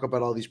to talk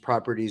about all these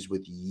properties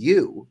with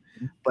you,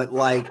 but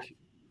like,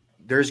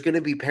 there's going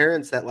to be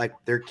parents that like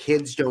their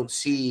kids don't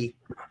see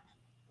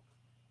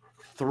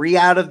 3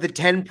 out of the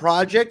 10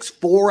 projects,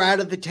 4 out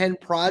of the 10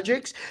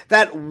 projects.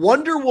 That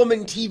Wonder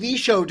Woman TV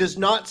show does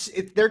not.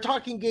 If they're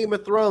talking Game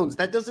of Thrones,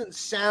 that doesn't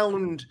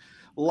sound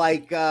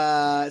like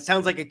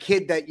sounds like a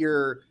kid that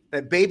your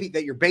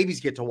babies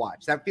get to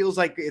watch. That feels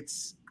like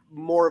it's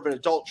more of an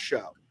adult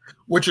show.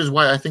 Which is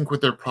why I think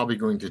what they're probably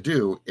going to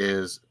do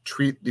is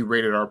treat the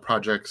rated R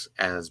projects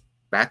as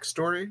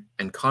backstory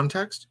and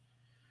context,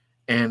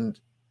 and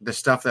the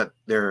stuff that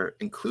they're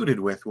included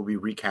with will be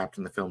recapped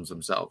in the films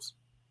themselves.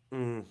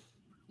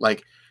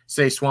 Like,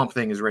 say Swamp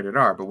Thing is rated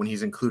R, but when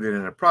he's included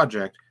in a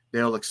project,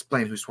 they'll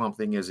explain who Swamp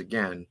Thing is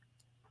again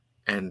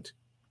and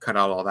cut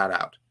out all that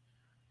out.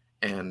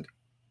 And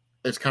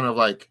it's kind of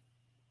like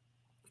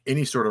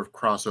any sort of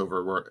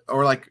crossover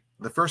or like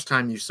the first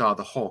time you saw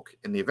the Hulk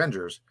in the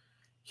Avengers,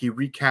 he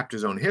recapped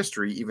his own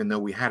history, even though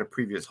we had a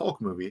previous Hulk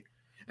movie.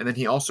 And then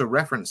he also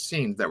referenced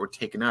scenes that were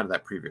taken out of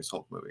that previous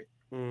Hulk movie.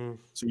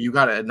 So you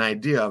got an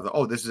idea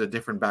of, this is a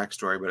different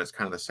backstory, but it's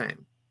kind of the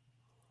same.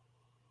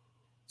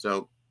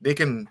 So they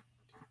can,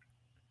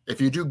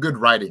 if you do good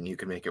writing, you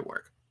can make it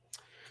work.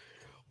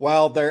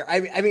 Well,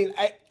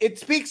 it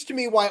speaks to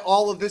me why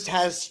all of this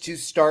has to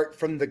start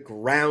from the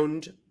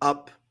ground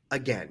up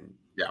again.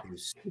 Yeah. New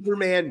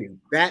Superman, new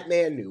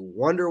Batman, new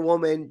Wonder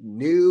Woman,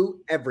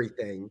 new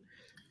everything.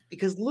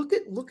 Because look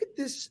at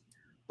this,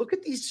 look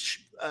at these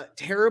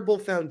terrible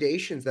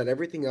foundations that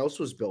everything else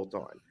was built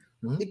on.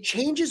 It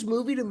changes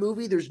movie to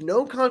movie. There's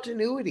no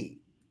continuity.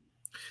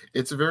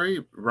 It's a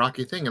very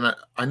rocky thing. And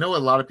I know a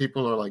lot of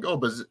people are like,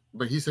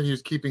 but he said he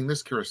was keeping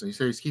this person. He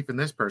said he's keeping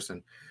this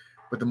person.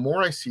 But the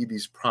more I see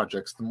these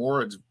projects, the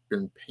more it's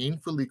been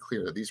painfully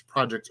clear that these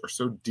projects are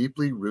so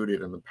deeply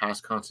rooted in the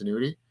past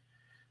continuity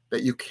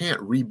that you can't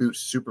reboot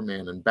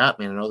Superman and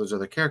Batman and all those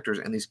other characters,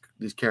 and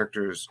these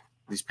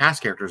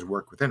past characters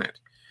work within it.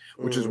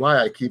 Which is why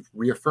I keep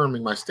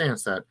reaffirming my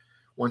stance that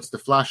once The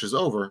Flash is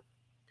over,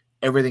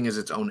 everything is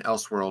its own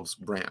Elseworlds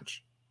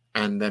branch.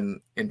 And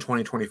then in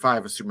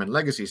 2025, as Superman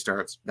Legacy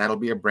starts, that'll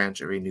be a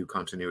branch of a new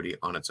continuity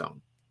on its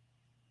own.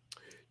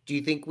 Do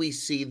you think we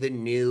see the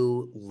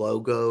new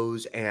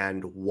logos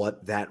and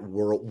what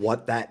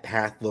that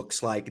path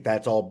looks like?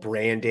 That's all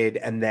branded,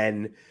 and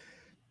then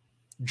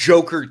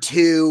Joker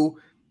 2,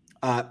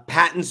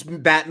 Pattin's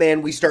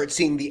Batman, we start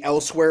seeing the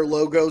Elsewhere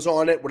logos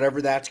on it,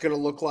 whatever that's going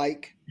to look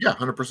like. Yeah,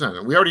 100%.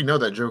 And we already know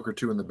that Joker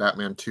 2 and the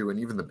Batman 2 and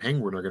even the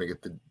Penguin are going to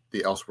get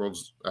the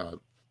Elseworlds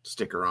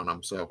sticker on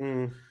them. So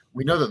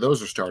we know that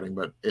those are starting,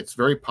 but it's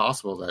very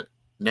possible that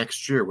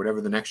next year,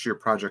 whatever the next year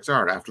projects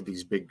are, after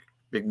these big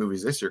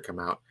movies this year come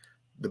out,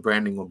 the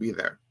branding will be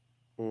there.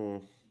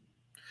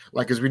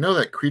 Like, as we know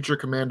that Creature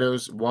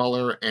Commandos,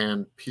 Waller,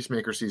 and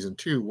Peacemaker Season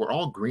 2 were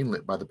all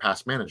greenlit by the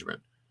past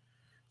management.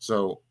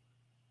 So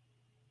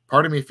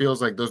part of me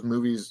feels like those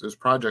movies, those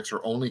projects are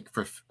only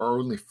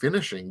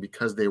finishing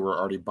because they were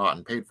already bought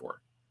and paid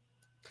for.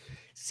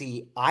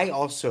 See, I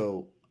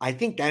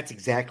think that's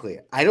exactly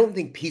it. I don't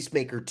think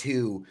Peacemaker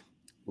 2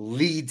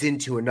 leads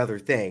into another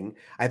thing.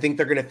 I think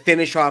they're going to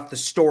finish off the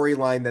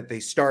storyline that they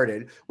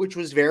started, which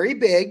was very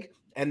big,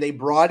 and they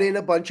brought in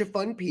a bunch of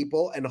fun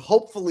people, and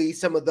hopefully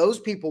some of those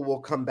people will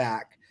come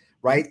back,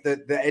 right?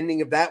 The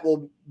ending of that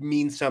will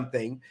mean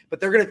something, but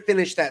they're going to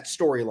finish that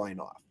storyline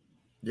off.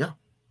 Yeah.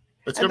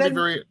 It's going to be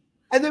very...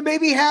 And then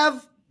maybe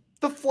have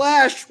the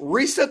Flash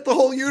reset the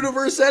whole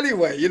universe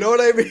anyway. You know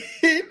what I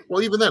mean?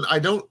 Well, even then, I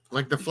don't...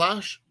 Like, the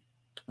Flash...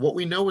 What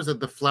we know is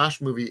that the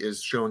Flash movie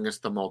is showing us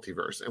the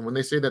multiverse. And when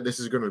they say that this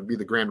is going to be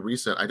the grand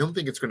reset, I don't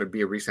think it's going to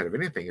be a reset of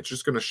anything. It's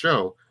just going to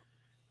show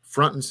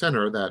front and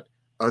center that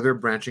other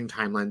branching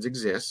timelines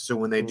exist. So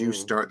when they do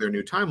start their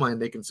new timeline,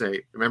 they can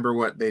say, remember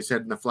what they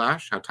said in the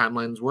Flash, how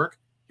timelines work?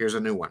 Here's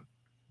a new one.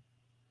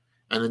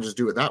 And then just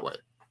do it that way.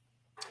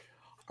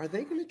 Are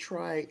they going to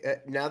try,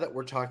 now that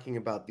we're talking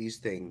about these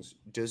things,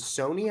 does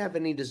Sony have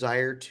any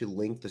desire to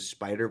link the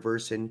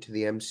Spider-Verse into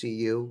the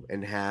MCU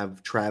and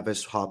have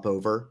Travis hop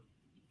over?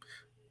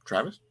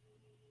 Travis?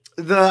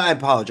 I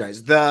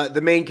apologize. The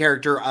main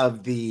character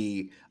of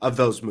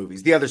those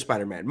movies, the other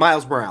Spider-Man,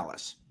 Miles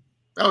Morales.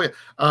 Oh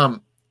yeah.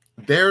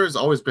 There's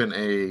always been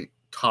a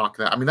talk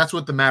that, I mean, that's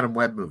what the Madam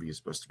Web movie is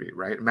supposed to be,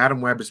 right?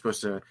 Madam Web is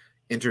supposed to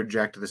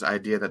interject this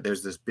idea that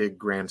there's this big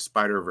grand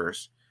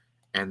Spider-Verse,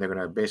 and they're going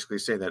to basically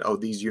say that, oh,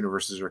 these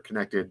universes are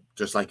connected,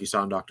 just like you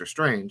saw in Doctor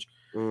Strange.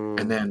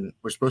 And then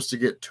we're supposed to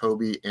get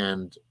Toby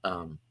and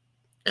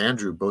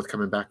Andrew both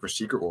coming back for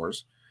Secret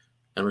Wars.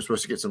 And we're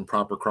supposed to get some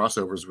proper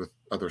crossovers with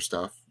other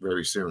stuff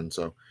very soon.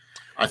 So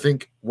I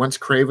think once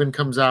Craven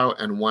comes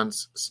out and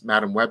once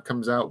Madam Web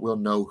comes out, we'll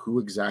know who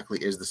exactly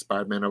is the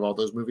Spider-Man of all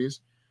those movies.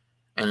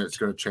 And it's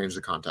going to change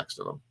the context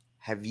of them.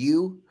 Have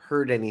you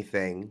heard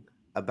anything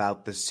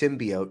about the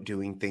symbiote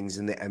doing things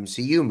in the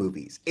MCU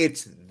movies?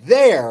 It's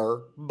there,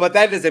 but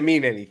that doesn't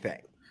mean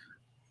anything.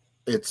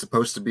 It's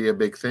supposed to be a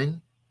big thing.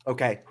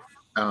 Okay.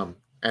 And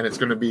it's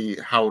going to be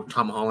how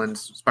Tom Holland's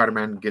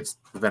Spider-Man gets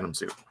the Venom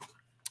suit.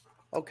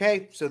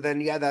 Okay, so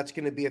then that's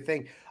going to be a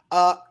thing.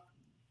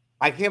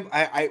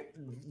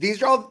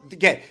 These are all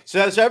again.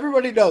 So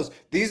everybody knows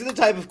these are the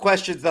type of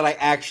questions that I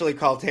actually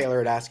call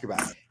Taylor and ask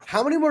about.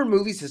 How many more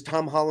movies has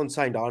Tom Holland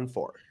signed on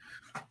for?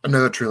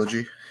 Another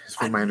trilogy, is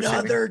from my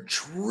understanding. Another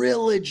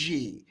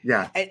trilogy.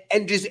 Yeah.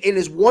 And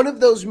is one of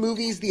those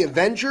movies the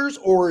Avengers,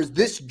 or is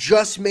this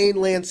just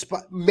main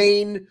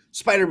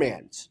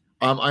Spider-Man's?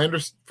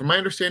 From my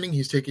understanding,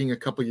 he's taking a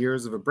couple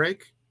years of a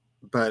break,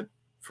 but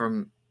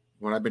from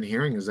what I've been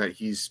hearing is that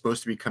he's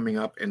supposed to be coming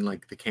up in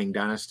like the Kang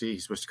Dynasty.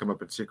 He's supposed to come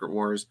up in Secret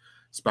Wars.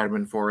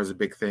 Spider-Man 4 is a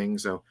big thing.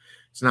 So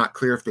it's not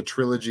clear if the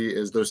trilogy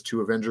is those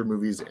two Avenger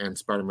movies and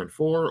Spider-Man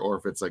 4, or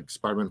if it's like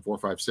Spider-Man 4,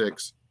 5,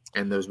 6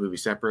 and those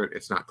movies separate.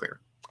 It's not clear.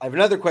 I have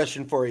another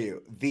question for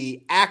you.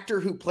 The actor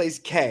who plays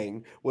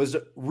Kang was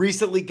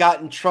recently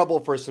got in trouble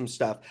for some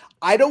stuff.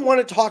 I don't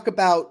want to talk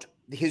about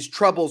his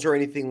troubles or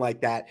anything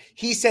like that.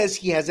 He says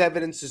he has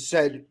evidence that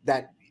said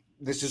that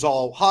this is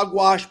all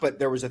hogwash, but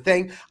there was a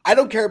thing. I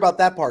don't care about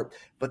that part.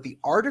 But the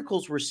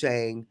articles were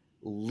saying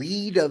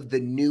lead of the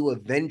new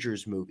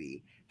Avengers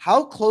movie.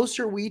 How close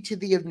are we to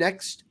the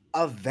next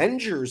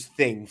Avengers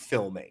thing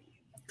filming?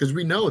 Because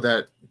we know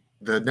that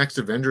the next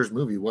Avengers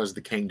movie was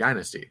the Kang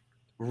Dynasty.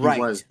 Right.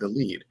 He was the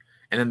lead.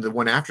 And then the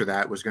one after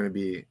that was going to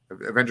be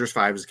Avengers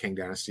 5 was Kang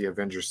Dynasty.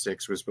 Avengers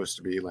 6 was supposed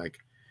to be like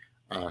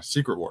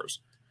Secret Wars.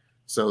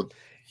 So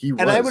he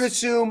was. And I would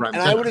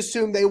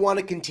assume they want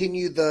to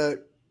continue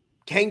the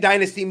Kang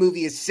Dynasty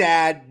movie is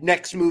sad.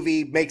 Next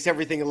movie makes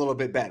everything a little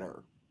bit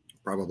better.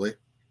 Probably.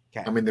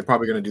 Okay. I mean, they're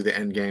probably going to do the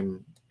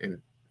Endgame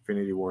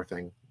Infinity War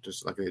thing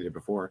just like they did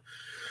before.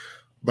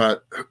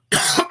 But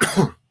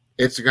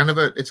it's kind of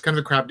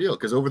a crap deal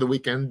because over the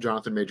weekend,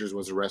 Jonathan Majors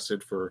was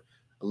arrested for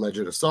alleged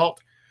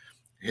assault.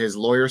 His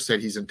lawyer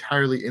said he's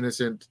entirely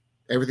innocent.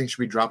 Everything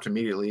should be dropped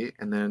immediately.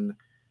 And then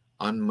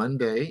on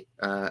Monday,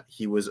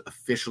 he was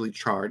officially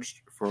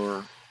charged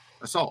for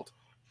assault.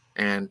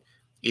 And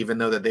even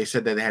though that they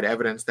said that they had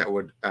evidence that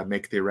would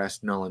make the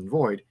arrest null and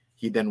void,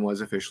 he then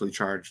was officially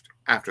charged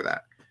after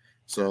that.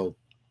 So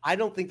I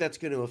don't think that's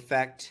going to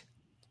affect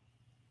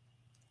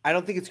I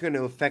don't think it's going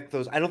to affect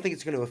those. I don't think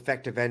it's going to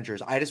affect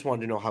Avengers. I just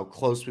wanted to know how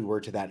close we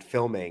were to that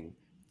filming.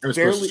 They're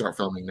supposed to start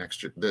filming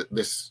next year.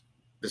 This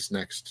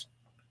next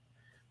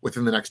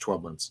within the next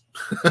 12 months.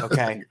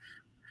 Okay.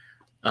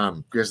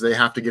 Because they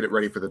have to get it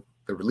ready for the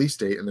release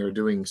date, and they're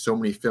doing so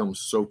many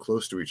films so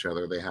close to each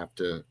other, they have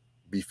to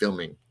be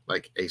filming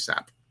like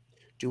ASAP.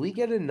 Do we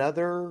get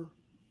another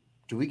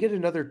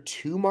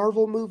 2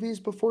 Marvel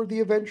movies before the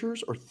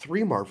Avengers, or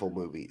 3 Marvel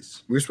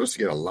movies? We were supposed to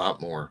get a lot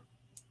more.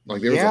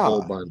 Like there was a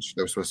whole bunch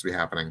that was supposed to be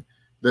happening.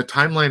 The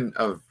timeline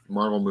of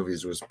Marvel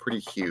movies was pretty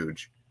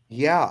huge.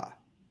 Yeah.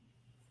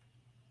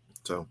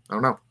 So I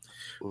don't know.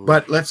 Ooh.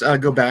 But let's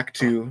go back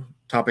to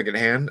topic at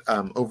hand.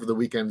 Over the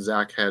weekend,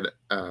 Zach had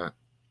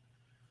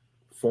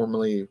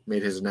formally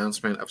made his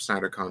announcement of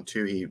SnyderCon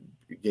 2. He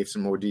gave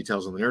some more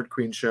details on the Nerd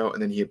Queen show,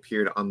 and then he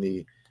appeared on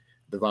the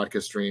vodka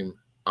stream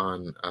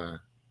on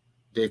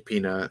Dave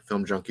Pina,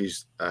 Film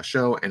Junkies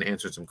show, and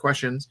answered some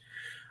questions.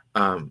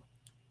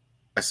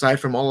 Aside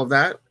from all of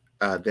that,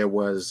 there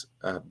was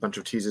a bunch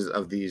of teases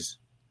of these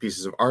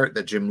pieces of art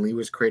that Jim Lee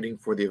was creating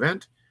for the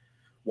event.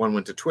 One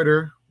went to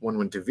Twitter, one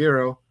went to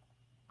Vero.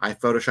 I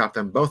photoshopped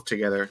them both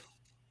together,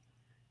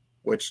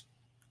 which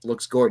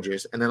looks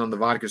gorgeous. And then on the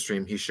vodka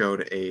stream, he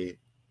showed a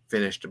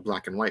finished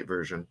black and white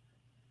version.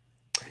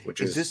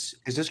 Which is this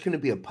going to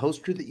be a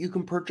poster that you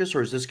can purchase,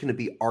 or is this going to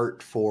be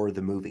art for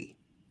the movie?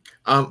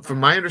 From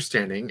my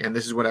understanding, and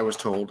this is what I was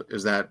told,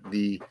 is that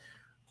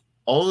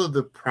all of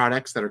the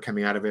products that are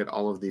coming out of it,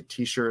 all of the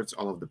T-shirts,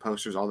 all of the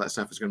posters, all that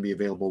stuff is going to be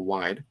available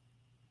wide.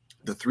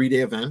 The 3-day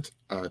event,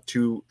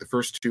 the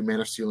first 2 Man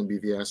of Steel and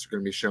BVS are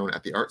going to be shown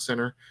at the Art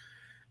Center,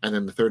 and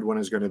then the third one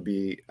is going to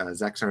be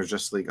Zack Snyder's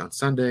Justice League on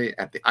Sunday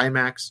at the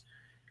IMAX.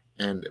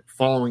 And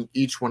following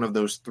each one of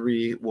those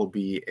 3 will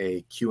be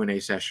a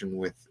Q&A session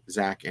with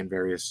Zach and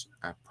various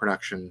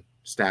production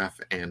staff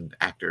and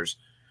actors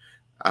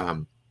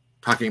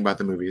talking about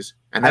the movies.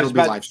 And that'll be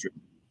live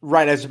streamed.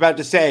 Right. I was about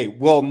to say,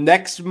 will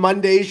next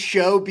Monday's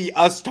show be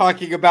us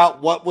talking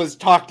about what was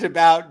talked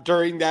about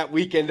during that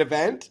weekend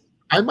event?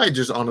 I might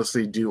just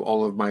honestly do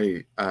all of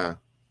my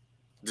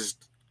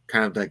just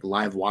kind of like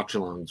live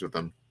watch-alongs with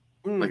them.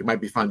 Like it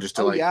might be fun just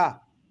to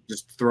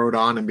just throw it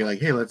on and be like,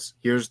 hey,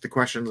 here's the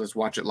questions. Let's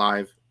watch it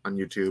live on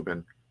YouTube.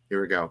 And here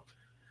we go.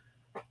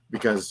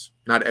 Because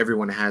not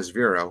everyone has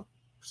Vero.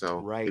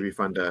 So it'd be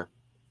fun to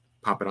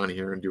pop it on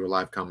here and do a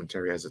live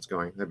commentary as it's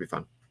going. That'd be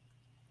fun.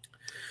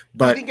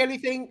 But do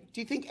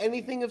you think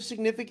anything of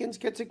significance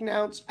gets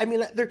announced? I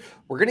mean,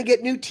 we're going to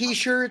get new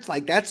T-shirts.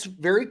 Like, that's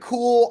very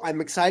cool.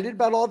 I'm excited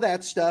about all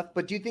that stuff.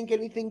 But do you think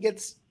anything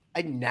gets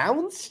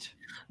announced?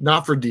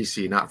 Not for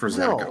DC, not for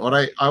Zach. No.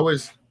 What I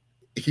was,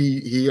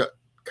 he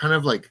kind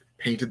of like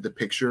painted the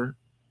picture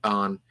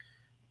on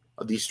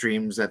these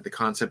streams that the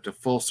concept of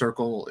full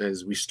circle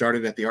is we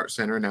started at the Art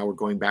Center. Now we're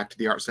going back to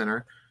the Art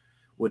Center,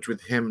 which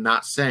with him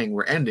not saying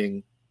we're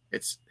ending,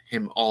 it's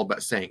him all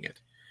but saying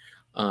it.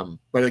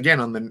 But again,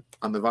 on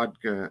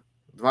the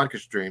vodka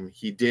stream,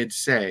 he did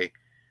say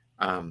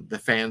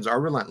the fans are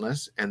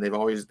relentless and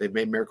they've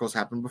made miracles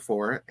happen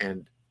before.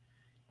 And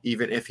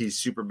even if he's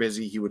super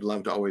busy, he would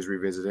love to always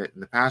revisit it in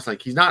the past.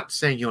 Like he's not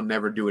saying he'll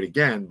never do it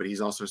again, but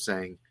he's also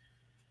saying,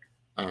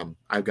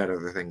 I've got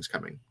other things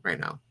coming right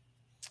now.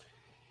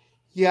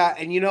 Yeah.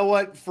 And you know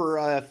what,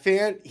 for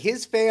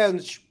his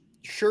fans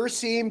sure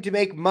seem to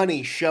make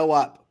money show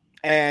up.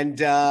 And,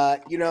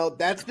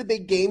 that's the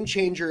big game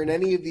changer in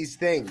any of these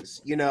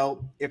things.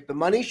 If the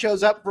money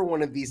shows up for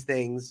one of these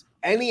things,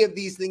 any of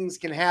these things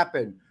can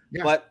happen,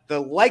 but the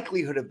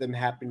likelihood of them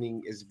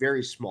happening is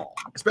very small.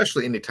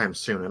 Especially anytime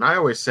soon. And I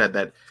always said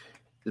that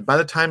by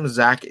the time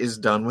Zach is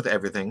done with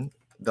everything,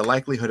 the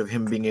likelihood of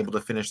him being able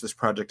to finish this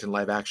project in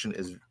live action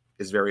is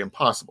very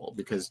impossible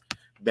because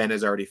Ben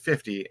is already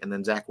 50 and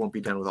then Zach won't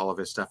be done with all of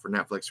his stuff for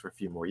Netflix for a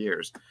few more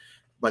years.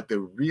 But the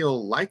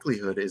real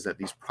likelihood is that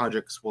these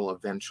projects will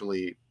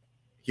eventually,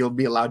 he'll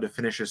be allowed to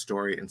finish his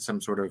story in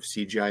some sort of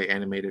CGI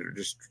animated or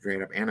just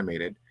straight up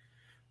animated.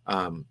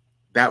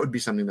 That would be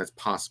something that's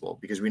possible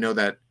because we know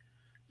that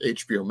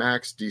HBO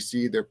Max,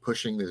 DC, they're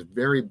pushing this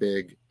very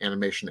big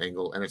animation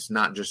angle, and it's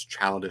not just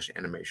childish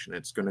animation.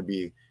 It's going to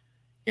be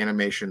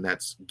animation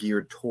that's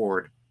geared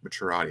toward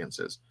mature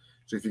audiences.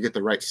 So if you get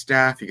the right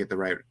staff, you get the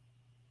right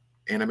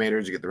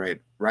animators, you get the right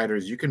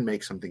writers, you can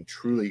make something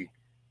truly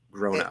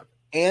grown up.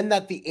 And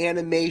that the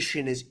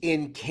animation is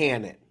in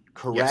canon,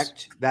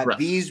 correct? Yes, that correct.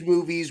 These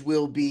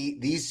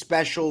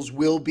specials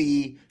will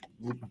be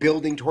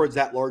building towards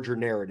that larger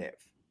narrative.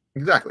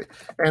 Exactly.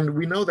 And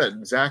we know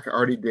that Zach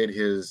already did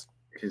his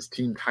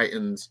Teen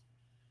Titans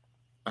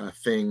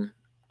thing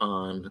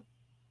on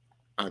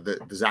the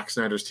Zack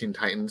Snyder's Teen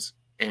Titans.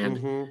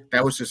 And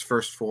that was his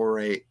first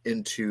foray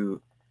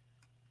into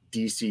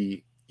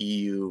DC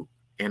EU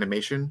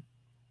animation.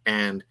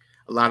 And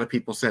a lot of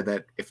people said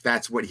that if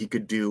that's what he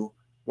could do,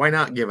 why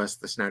not give us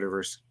the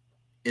Snyderverse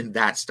in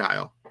that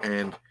style?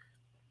 And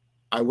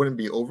I wouldn't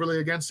be overly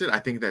against it. I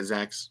think that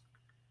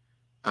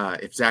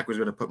if Zach was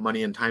going to put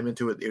money and time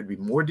into it, it would be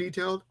more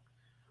detailed.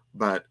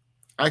 But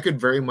I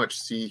could very much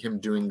see him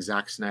doing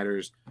Zack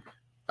Snyder's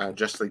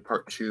Justice League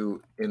Part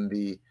 2 in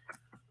the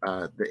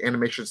the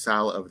animation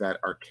style of that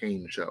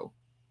Arcane show.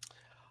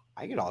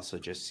 I could also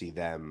just see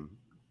them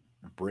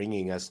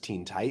bringing us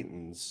Teen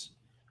Titans.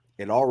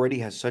 It already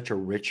has such a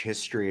rich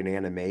history in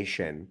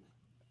animation.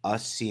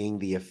 Us seeing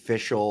the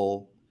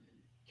official,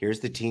 here's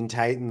the Teen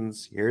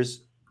Titans,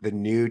 here's the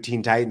new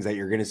Teen Titans that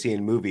you're going to see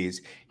in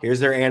movies, here's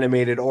their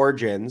animated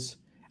origins,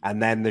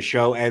 and then the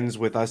show ends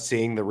with us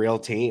seeing the real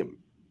team.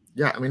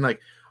 Yeah, I mean, like,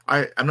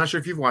 I'm not sure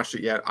if you've watched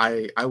it yet.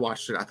 I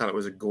watched it. I thought it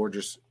was a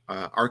gorgeous.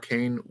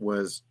 Arcane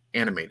was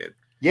animated.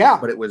 Yeah.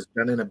 But it was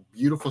done in a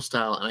beautiful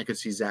style, and I could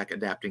see Zach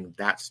adapting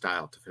that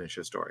style to finish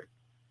his story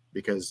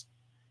because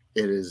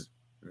it is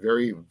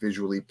very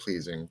visually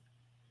pleasing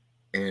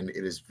and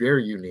it is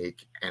very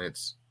unique, and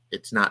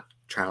it's not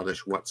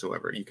childish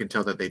whatsoever. You can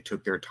tell that they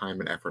took their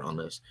time and effort on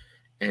this.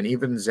 And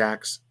even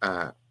Zach's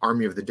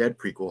Army of the Dead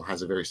prequel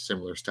has a very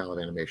similar style of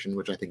animation,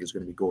 which I think is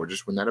going to be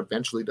gorgeous when that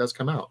eventually does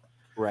come out.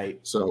 Right.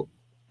 So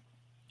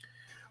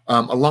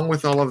along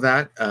with all of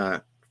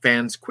that,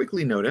 fans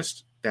quickly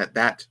noticed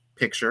that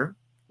picture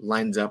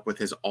lines up with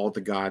his All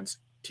the Gods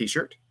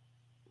t-shirt.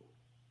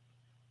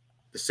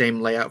 The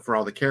same layout for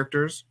all the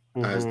characters,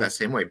 is that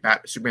same way.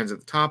 Superman's at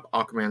the top,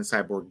 Aquaman,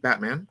 Cyborg,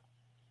 Batman.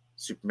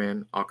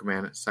 Superman,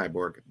 Aquaman,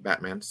 Cyborg,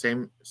 Batman.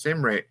 Same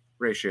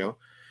ratio.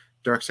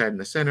 Darkseid in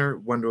the center,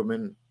 Wonder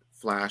Woman,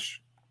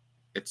 Flash.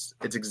 It's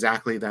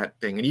exactly that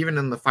thing. And even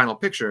in the final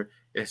picture,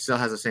 it still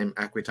has the same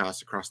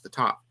equitas across the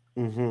top.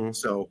 Mm-hmm.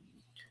 So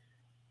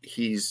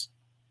he's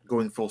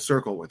going full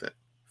circle with it.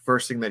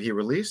 First thing that he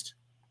released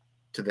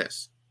to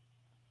this.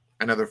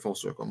 Another full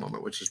circle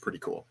moment, which is pretty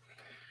cool.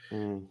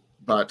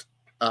 But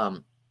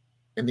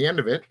in the end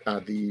of it,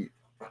 the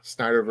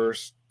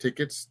Snyderverse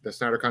tickets, the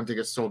SnyderCon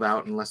tickets sold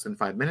out in less than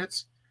 5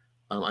 minutes.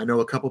 I know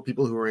a couple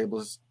people who were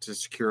able to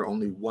secure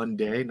only one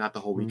day, not the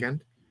whole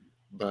weekend.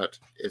 But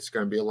it's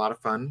going to be a lot of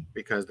fun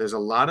because there's a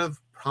lot of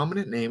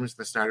prominent names in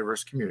the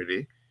Snyderverse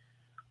community,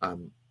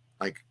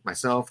 like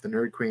myself, the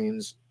Nerd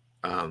Queens,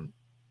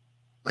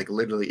 like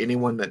literally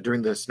anyone that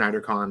during the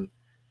SnyderCon,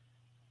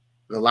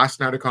 the last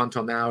SnyderCon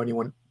till now,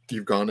 anyone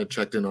you've gone and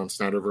checked in on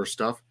Snyderverse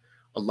stuff,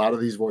 a lot of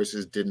these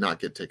voices did not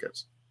get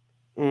tickets.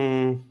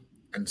 And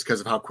it's because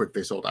of how quick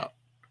they sold out.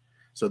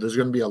 So there's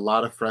going to be a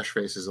lot of fresh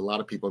faces, a lot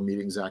of people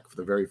meeting Zach for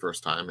the very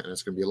first time, and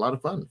it's going to be a lot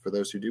of fun for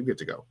those who do get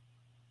to go.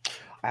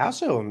 I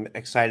also am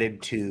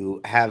excited to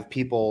have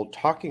people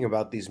talking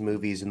about these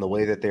movies in the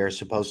way that they're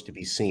supposed to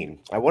be seen.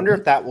 I wonder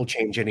if that will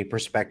change any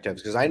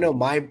perspectives, because I know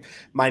my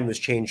mind was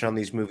changed on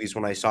these movies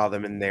when I saw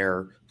them in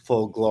their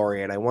full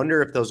glory, and I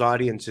wonder if those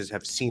audiences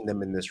have seen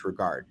them in this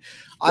regard.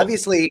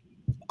 Obviously,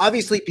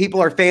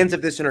 people are fans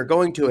of this and are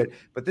going to it,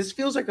 but this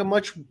feels like a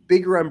much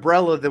bigger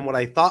umbrella than what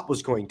I thought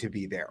was going to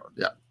be there.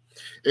 Yeah,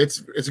 it's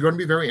going to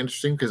be very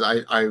interesting because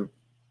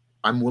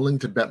I'm willing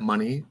to bet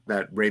money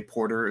that Ray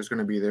Porter is going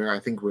to be there. I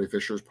think Ray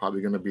Fisher is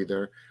probably going to be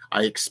there.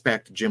 I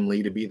expect Jim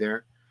Lee to be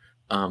there.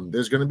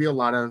 There's going to be a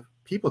lot of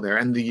people there.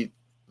 And the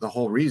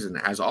whole reason,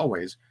 as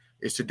always,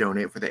 is to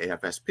donate for the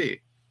AFSP.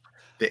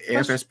 The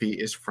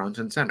AFSP is front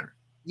and center.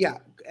 Yeah.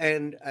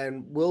 And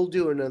we'll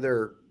do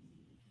another,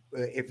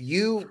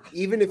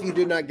 even if you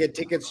did not get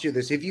tickets to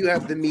this, if you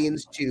have the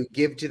means to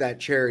give to that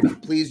charity,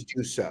 please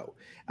do so.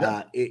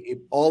 Yeah.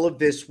 All of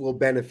this will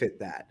benefit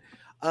that.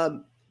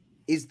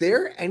 Is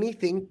there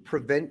anything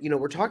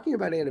we're talking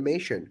about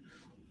animation.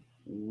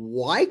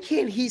 Why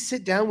can't he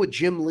sit down with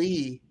Jim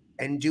Lee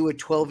and do a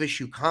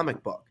 12-issue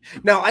comic book?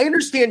 Now, I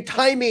understand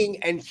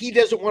timing and he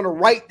doesn't want to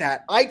write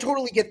that. I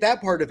totally get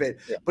that part of it.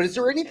 Yeah. But is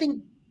there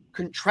anything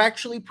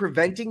contractually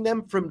preventing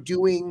them from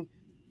doing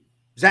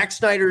Zack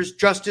Snyder's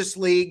Justice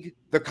League,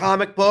 the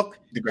comic book?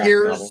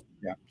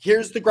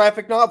 Here's the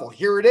graphic novel.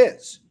 Here it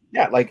is.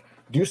 Yeah, like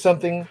do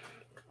something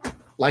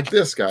like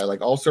this guy,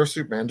 like All-Star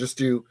Superman. Just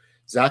do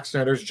Zack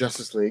Snyder's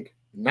Justice League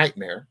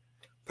Nightmare,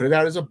 put it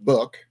out as a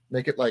book,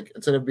 make it like,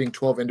 instead of being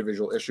 12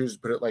 individual issues,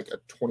 put it like a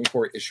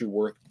 24 issue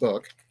worth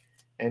book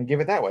and give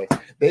it that way.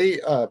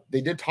 They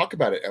did talk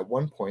about it at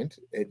one point.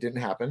 It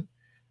didn't happen.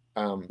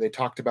 They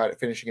talked about it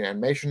finishing in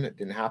animation. It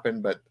didn't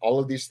happen, but all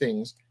of these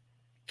things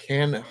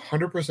can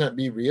 100%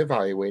 be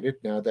reevaluated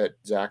now that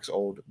Zach's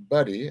old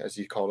buddy, as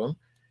he called him,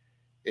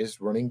 is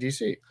running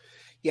DC.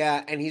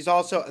 Yeah, and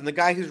the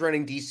guy who's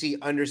running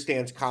DC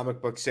understands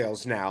comic book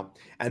sales now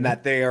and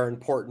that they are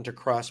important to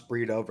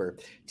crossbreed over.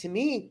 To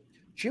me,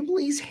 Jim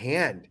Lee's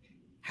hand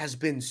has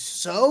been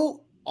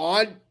so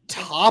on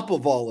top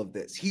of all of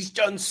this. He's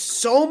done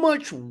so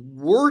much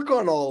work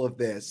on all of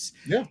this.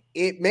 Yeah.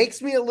 It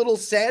makes me a little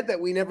sad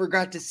that we never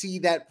got to see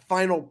that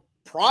final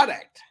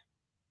product.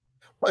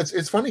 Well,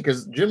 it's funny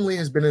because Jim Lee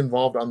has been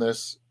involved on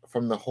this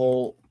from the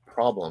whole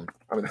problem.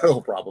 I mean,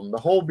 the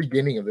whole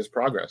beginning of this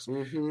progress.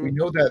 Mm-hmm. We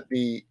know that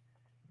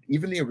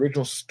even the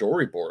original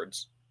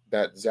storyboards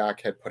that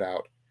Zach had put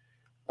out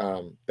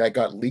that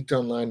got leaked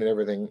online and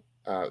everything,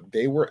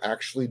 they were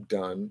actually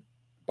done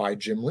by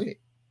Jim Lee.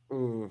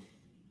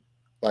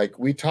 Like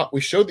we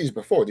showed these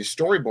before, these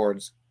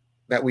storyboards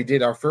that we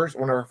did one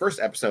of our first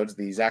episodes,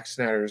 the Zack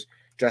Snyder's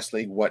Justice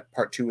League, what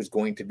part 2 is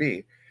going to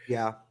be.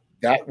 Yeah.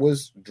 That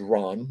was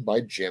drawn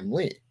by Jim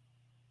Lee.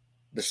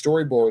 the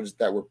storyboards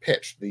that were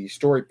pitched, the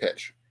story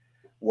pitch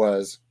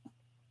was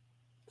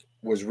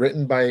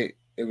written by,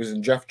 it was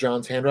in Jeff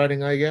Johns'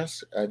 handwriting, I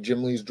guess,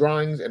 Jim Lee's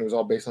drawings, and it was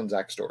all based on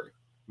Zach's story.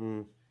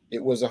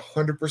 It was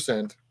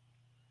 100%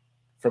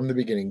 from the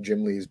beginning.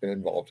 Jim Lee's been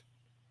involved,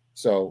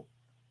 so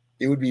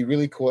it would be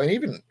really cool. And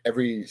even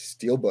every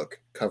steelbook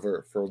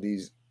cover for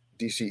these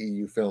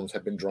DCEU films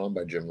have been drawn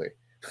by Jim Lee.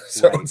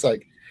 So it's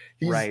like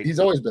he's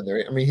always been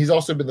there. I mean, he's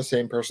also been the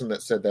same person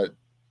that said that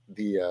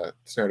the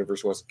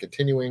Snyderverse wasn't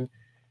continuing,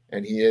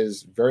 and he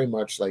is very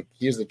much like,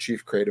 he is the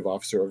chief creative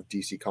officer of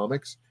DC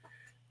Comics.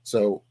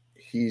 So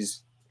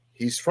he's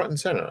front and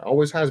center.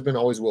 Always has been,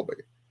 always will be.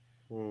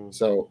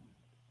 So,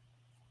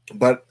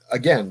 but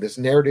again, this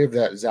narrative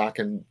that Zach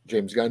and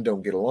James Gunn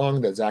don't get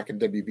along, that Zach and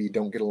WB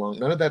don't get along,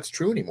 none of that's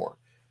true anymore,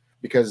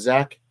 because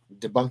Zach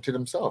debunked it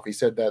himself. He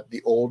said that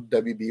the old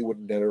WB would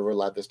never have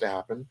allowed this to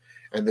happen,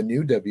 and the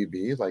new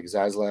WB, like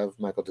Zaslav,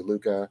 Michael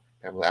DeLuca,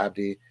 Pamela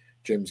Abdi,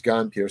 James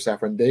Gunn, Peter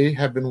Safran, they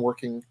have been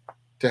working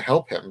to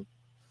help him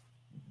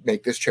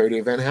make this charity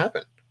event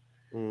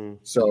happen.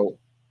 So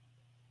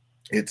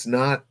it's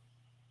not,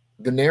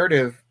 the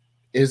narrative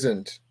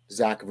isn't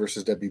Zach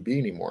versus WB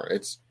anymore.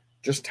 It's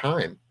just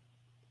time.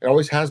 It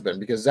always has been,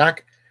 because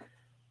Zach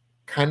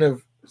kind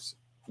of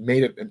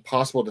made it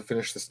impossible to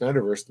finish the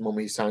Snyderverse the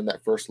moment he signed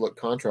that first look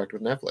contract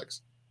with Netflix.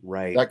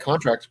 Right. That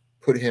contract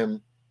put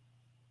him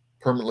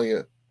permanently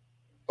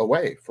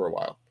away for a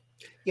while.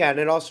 Yeah, and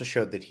it also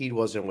showed that he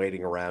wasn't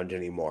waiting around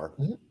anymore.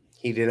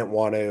 He didn't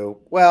want to,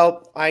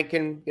 well, I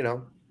can,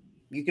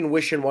 you can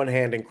wish in one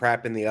hand and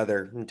crap in the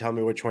other and tell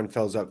me which one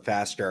fills up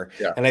faster.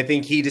 Yeah. And I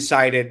think he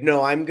decided,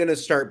 no, I'm going to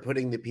start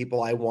putting the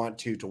people I want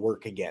to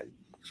work again.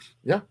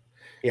 Yeah.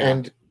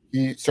 And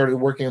he started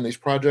working on these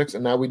projects,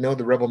 and now we know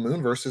the Rebel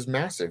Moonverse is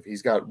massive.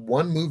 He's got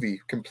one movie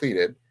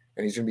completed,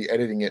 and he's going to be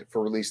editing it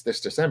for release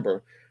this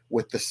December,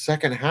 with the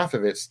second half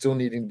of it still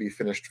needing to be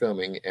finished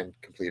filming and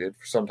completed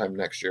for sometime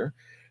next year.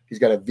 He's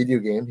got a video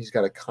game, he's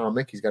got a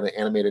comic, he's got an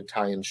animated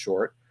tie-in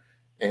short,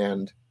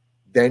 and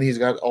then he's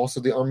got also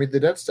the Army of the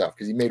Dead stuff,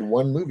 because he made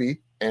one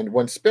movie and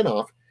one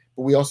spinoff,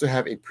 but we also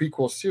have a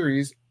prequel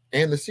series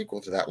and the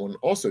sequel to that one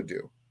also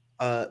due.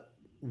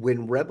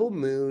 When Rebel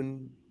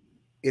Moon,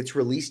 its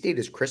release date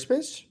is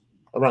Christmas?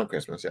 Around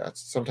Christmas, yeah.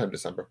 It's sometime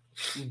December.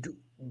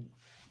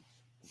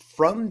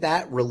 From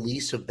that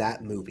release of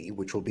that movie,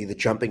 which will be the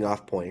jumping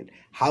off point,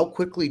 how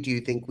quickly do you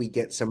think we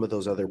get some of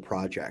those other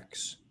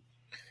projects?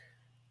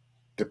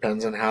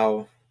 Depends on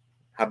how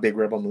big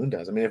Rebel Moon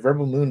does. I mean, if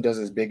Rebel Moon does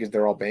as big as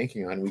they're all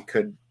banking on, we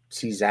could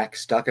see Zach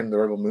stuck in the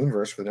Rebel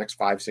Moonverse for the next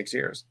 5-6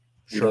 years.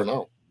 We don't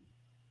know.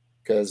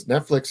 Because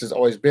Netflix has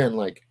always been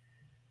like,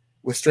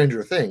 with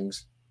Stranger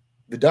Things,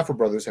 the Duffer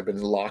Brothers have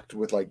been locked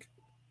with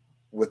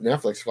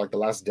Netflix for like the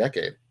last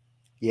decade.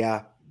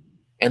 Yeah.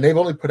 And they've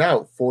only put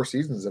out 4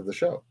 seasons of the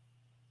show.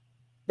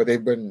 But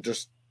they've been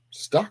just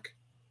stuck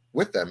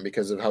with them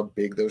because of how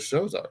big those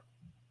shows are.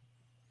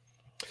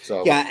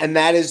 So yeah, and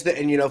that is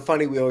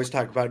funny, we always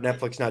talk about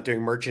Netflix not doing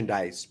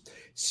merchandise.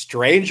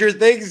 Stranger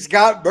Things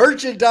got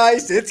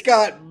merchandise. It's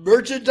got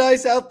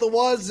merchandise out the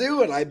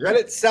wazoo, and I bet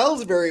it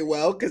sells very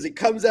well because it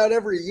comes out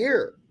every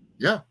year.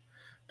 Yeah.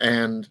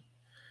 And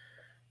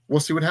we'll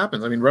see what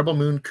happens. I mean, Rebel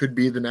Moon could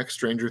be the next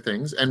Stranger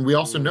Things. And we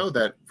also know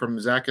that from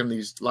Zach and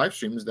these live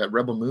streams that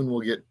Rebel Moon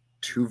will get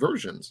 2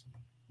 versions.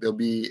 There'll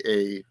be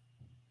a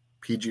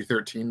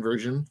PG-13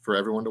 version for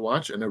everyone to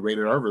watch and a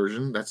rated R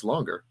version that's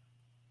longer.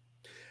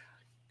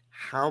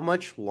 How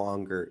much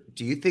longer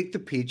do you think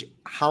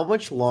how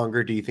much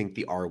longer do you think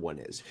the R one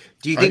is?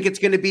 Do you think it's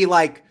going to be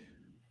like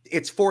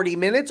it's 40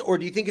 minutes, or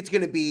do you think it's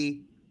going to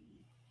be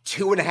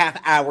 2.5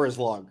 hours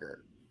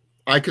longer?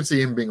 I could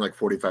see him being like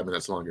 45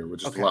 minutes longer, with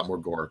just a lot more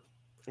gore.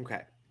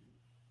 Okay.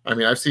 I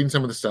mean, I've seen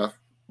some of the stuff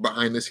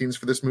behind the scenes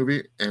for this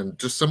movie, and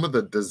just some of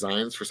the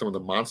designs for some of the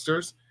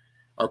monsters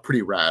are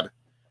pretty rad.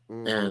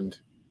 And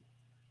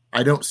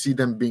I don't see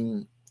them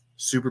being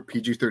super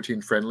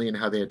PG-13 friendly in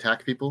how they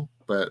attack people,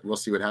 but we'll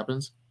see what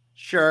happens.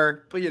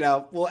 Sure, but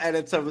we'll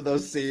edit some of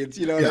those scenes.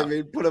 You know what I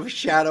mean? Put a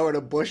shadow and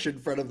a bush in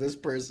front of this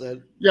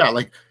person. Yeah,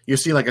 like you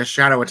see like a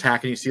shadow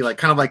attack, and you see like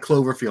kind of like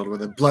Cloverfield, where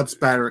the blood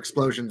spatter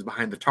explosions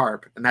behind the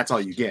tarp, and that's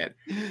all you get.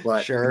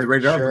 But in the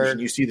rated R version,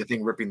 you see the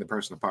thing ripping the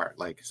person apart,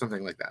 like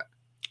something like that.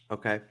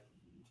 Okay.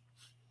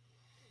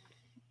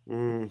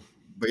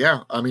 But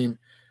yeah, I mean,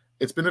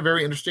 it's been a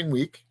very interesting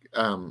week.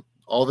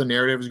 All the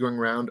narratives going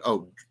around.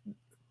 Oh,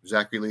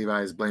 Zachary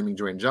Levi is blaming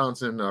Dwayne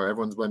Johnson, or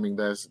everyone's blaming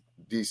this.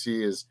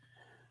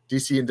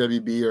 DC and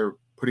WB are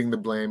putting the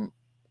blame.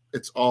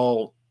 It's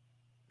all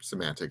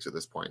semantics at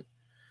this point.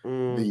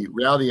 The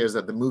reality is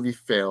that the movie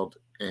failed,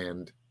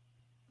 and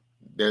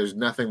there's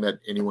nothing that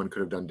anyone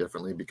could have done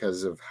differently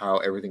because of how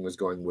everything was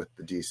going with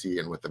the DC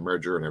and with the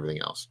merger and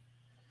everything else.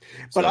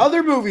 But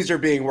other movies are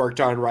being worked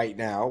on right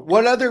now.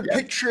 What other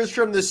pictures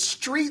from the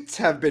streets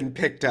have been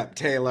picked up,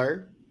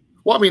 Taylor?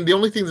 Well, I mean, the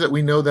only things that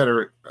we know that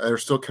are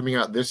still coming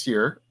out this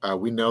year,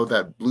 we know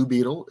that Blue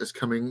Beetle is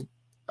coming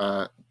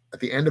at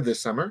the end of this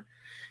summer,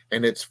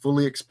 and it's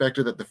fully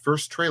expected that the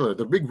first trailer,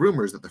 the big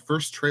rumors that the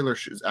first trailer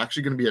is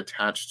actually going to be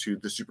attached to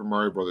the Super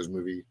Mario Brothers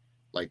movie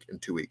like in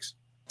 2 weeks.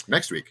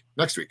 Next week.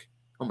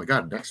 Oh my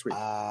God, next week.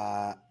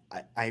 I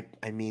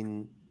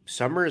mean,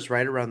 summer is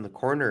right around the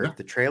corner. Yeah. If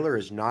the trailer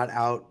is not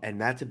out, and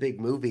that's a big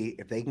movie,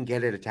 if they can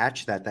get it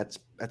attached to that,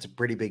 that's a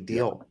pretty big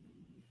deal.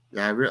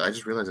 Yeah, I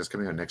just realized it's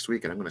coming out next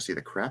week, and I'm going to see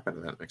the crap out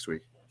of that next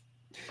week.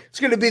 It's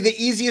going to be the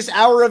easiest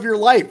hour of your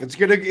life. It's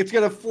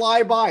gonna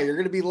fly by. You're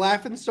going to be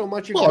laughing so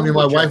much. Well, I mean,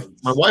 my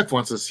wife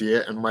wants to see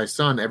it, and my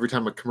son, every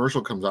time a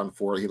commercial comes on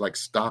for it, he like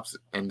stops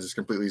and just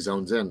completely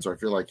zones in. So I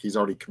feel like he's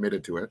already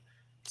committed to it.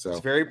 So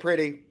it's very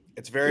pretty.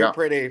 It's very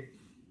pretty.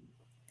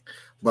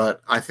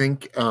 But I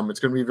think it's going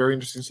to be very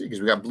interesting to see because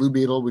we got Blue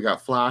Beetle, we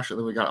got Flash, and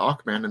then we got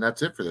Aquaman, and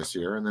that's it for this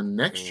year. And then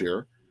next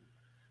year,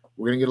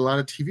 we're going to get a lot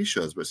of TV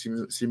shows, but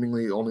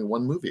seemingly only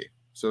one movie.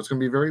 So it's going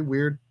to be a very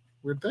weird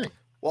thing.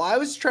 Well, I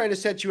was trying to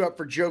set you up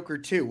for Joker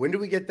 2. When do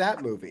we get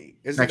that movie?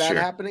 Isn't that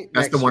happening?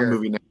 That's the one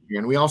movie next year.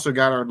 And we also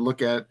got our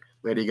look at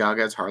Lady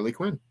Gaga's Harley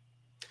Quinn.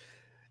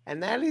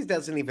 And that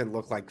doesn't even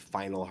look like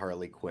final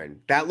Harley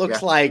Quinn. That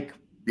looks like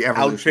the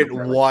outfit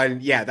one.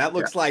 Yeah, that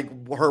looks like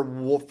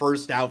her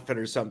first outfit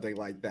or something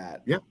like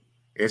that. Yeah.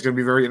 It's going to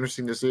be very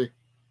interesting to see.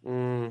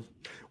 When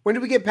do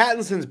we get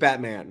Pattinson's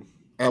Batman?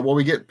 Well,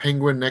 we get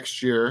Penguin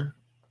next year.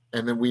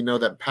 And then we know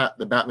that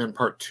the Batman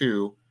Part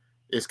 2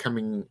 is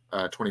coming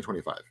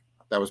 2025.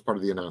 That was part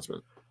of the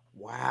announcement.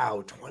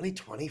 Wow,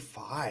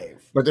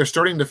 2025. But they're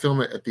starting to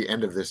film it at the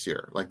end of this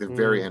year, like the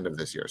very end of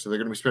this year. So they're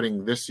going to be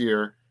spending this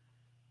year,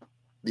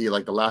 the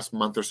last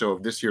month or so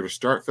of this year to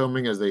start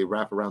filming as they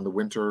wrap around the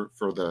winter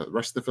for the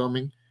rest of the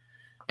filming.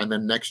 And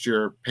then next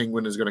year,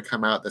 Penguin is going to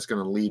come out. That's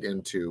going to lead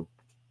into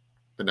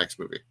the next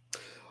movie.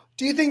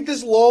 Do you think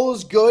this lull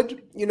is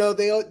good? You know,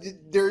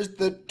 there's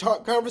the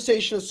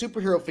conversation of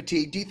superhero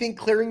fatigue. Do you think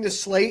clearing the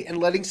slate and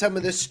letting some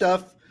of this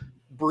stuff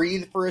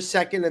breathe for a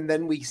second and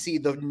then we see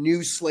the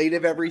new slate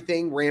of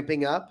everything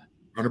ramping up?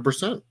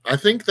 100%. I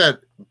think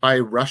that by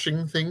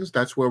rushing things,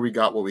 that's where we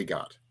got what we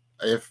got.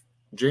 If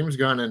James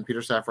Gunn and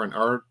Peter Safran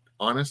are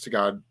honest to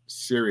God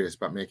serious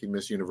about making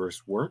this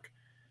universe work,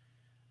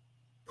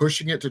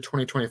 pushing it to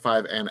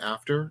 2025 and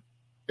after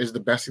is the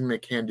best thing they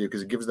can do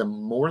because it gives them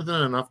more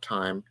than enough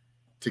time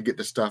to get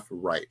the stuff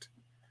right.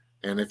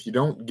 And if you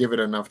don't give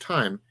it enough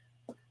time,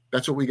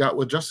 that's what we got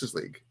with Justice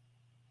League.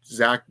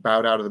 Zack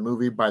bowed out of the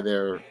movie by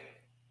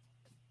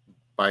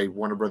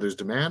Warner Brothers'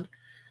 demand,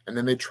 and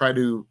then they try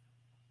to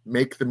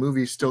make the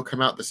movie still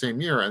come out the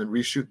same year and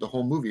reshoot the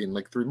whole movie in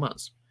like 3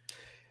 months.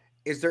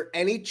 Is there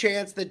any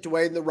chance that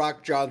Dwayne "The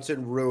Rock"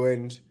 Johnson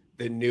ruined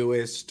the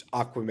newest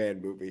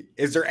Aquaman movie?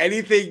 Is there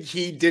anything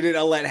he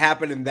didn't let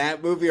happen in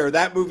that movie, or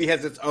that movie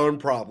has its own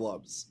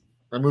problems?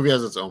 That movie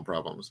has its own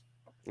problems.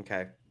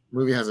 Okay.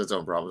 Movie has its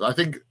own problems. I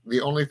think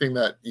the only thing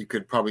that you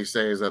could probably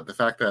say is that the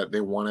fact that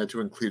they wanted to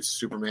include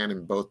Superman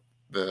in both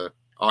the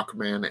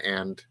Aquaman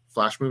and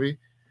Flash movie,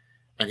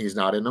 and he's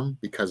not in them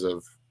because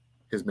of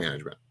his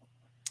management.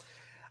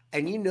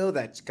 And you know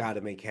that's got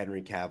to make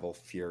Henry Cavill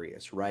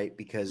furious, right?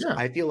 Because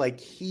I feel like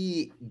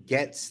he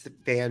gets the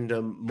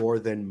fandom more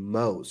than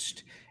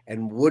most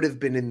and would have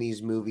been in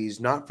these movies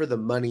not for the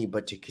money,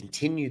 but to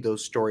continue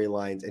those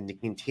storylines and to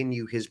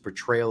continue his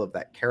portrayal of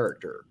that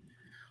character.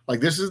 Like,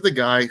 this is the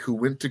guy who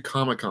went to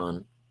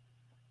Comic-Con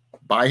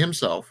by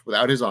himself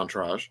without his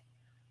entourage,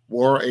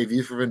 wore a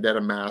V for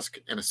Vendetta mask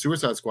and a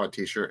Suicide Squad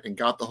t-shirt, and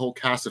got the whole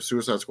cast of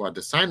Suicide Squad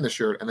to sign the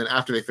shirt. And then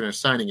after they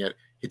finished signing it,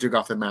 he took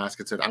off the mask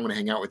and said, "I'm going to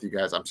hang out with you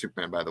guys. I'm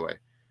Superman, by the way."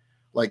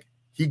 Like,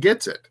 he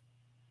gets it.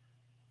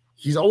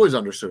 He's always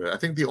understood it. I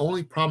think the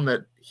only problem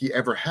that he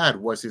ever had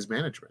was his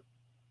management.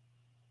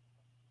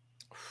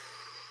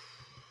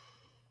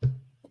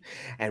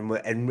 And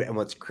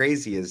what's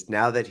crazy is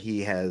now that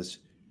he has,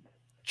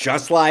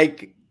 just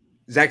like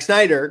Zack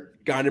Snyder,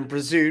 gone over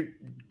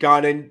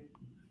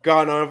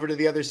to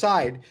the other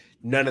side,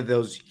 none of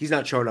those, he's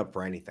not showing up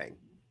for anything.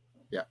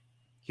 Yeah.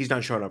 He's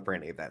not showing up for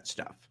any of that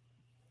stuff.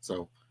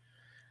 So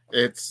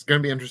it's going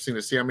to be interesting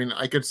to see. I mean,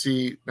 I could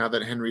see now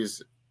that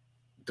Henry's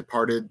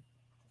departed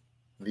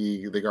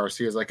the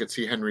Garcias, I could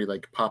see Henry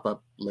like pop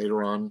up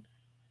later on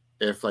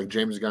if like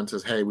James Gunn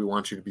says, "Hey, we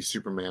want you to be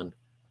Superman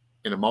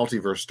in a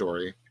multiverse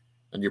story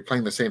and you're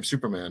playing the same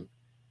Superman,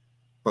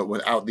 but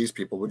without these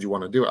people, would you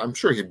want to do it?" I'm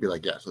sure he'd be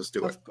like, "Yes, let's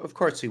do it." Of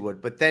course he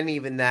would. But then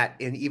even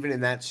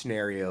in that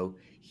scenario,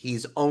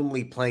 he's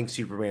only playing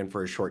Superman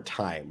for a short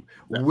time.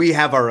 Yeah. We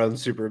have our own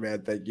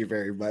Superman, thank you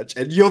very much.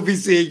 And you'll be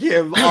seeing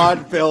him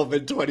on film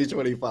in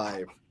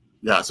 2025.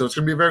 Yeah, so it's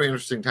going to be a very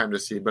interesting time to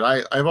see.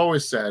 But I've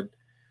always said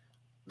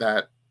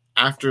that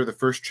after the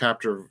first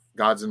chapter of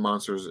Gods and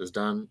Monsters is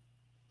done,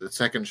 the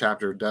second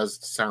chapter does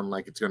sound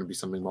like it's going to be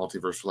something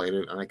multiverse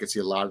related. And I could see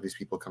a lot of these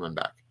people coming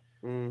back.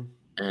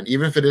 And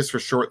even if it is for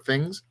short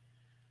things,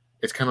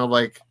 it's kind of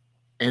like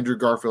Andrew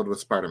Garfield with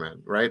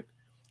Spider-Man, right?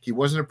 He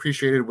wasn't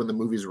appreciated when the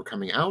movies were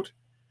coming out,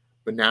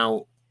 but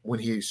now when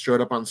he showed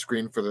up on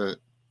screen for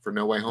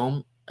No Way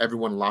Home,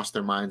 everyone lost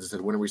their minds and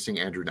said, "When are we seeing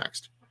Andrew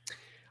next?"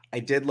 I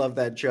did love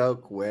that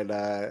joke when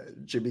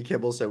Jimmy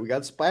Kimmel said, "We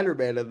got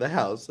Spider-Man in the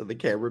house," and the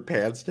camera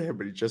pans to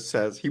him and he just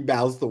says, he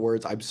mouths the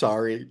words, "I'm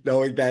sorry,"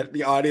 knowing that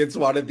the audience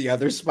wanted the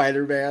other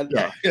Spider-Man.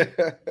 Yeah.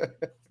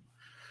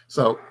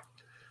 So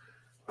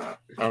I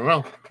don't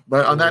know.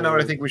 But on that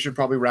note, I think we should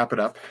probably wrap it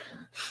up.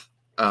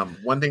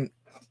 One thing.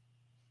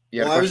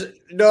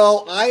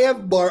 I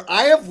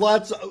have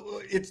lots.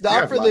 It's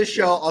not for this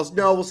show.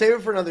 We'll save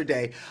it for another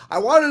day. I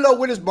want to know,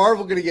 when is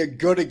Marvel going to get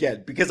good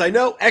again? Because I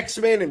know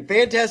X-Men and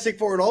Fantastic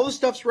Four and all the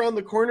stuff's around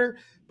the corner,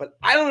 but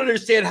I don't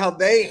understand how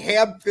they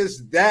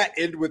ham-fist that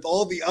in with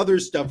all the other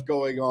stuff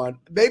going on.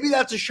 Maybe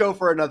that's a show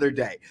for another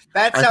day.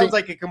 That sounds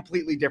like a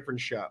completely different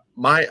show.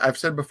 I've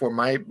said before,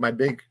 my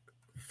big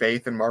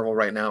faith in Marvel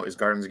right now is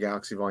Guardians of the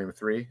Galaxy Volume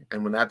 3,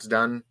 and when that's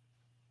done,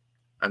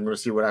 I'm going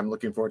to see what I'm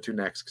looking forward to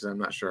next, because I'm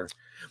not sure.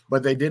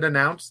 But they did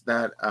announce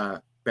that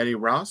Betty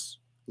Ross,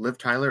 Liv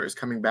Tyler, is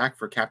coming back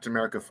for Captain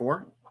America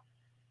 4.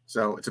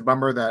 So it's a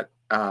bummer that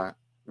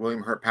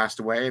William Hurt passed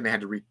away and they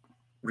had to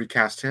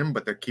recast him,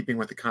 but they're keeping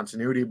with the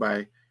continuity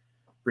by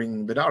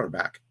bringing the daughter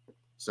back.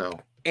 So,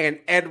 and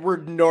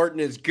Edward Norton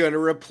is going to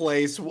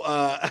replace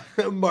Mark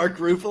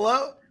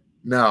Ruffalo?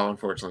 No,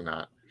 unfortunately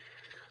not.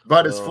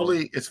 But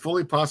it's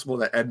fully possible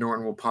that Ed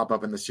Norton will pop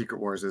up in the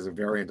Secret Wars as a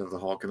variant of the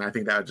Hulk, and I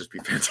think that would just be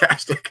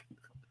fantastic.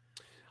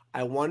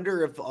 I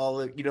wonder if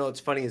what's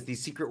funny is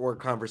these Secret War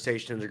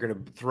conversations are going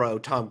to throw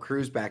Tom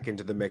Cruise back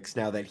into the mix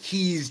now that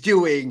he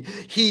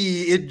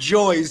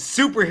enjoys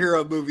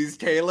superhero movies,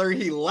 Taylor.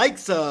 He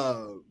likes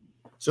them.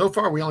 So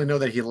far, we only know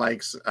that he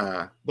likes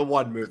the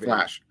one movie,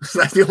 Flash.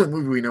 That's the only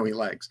movie we know he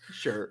likes.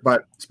 Sure.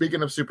 But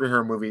speaking of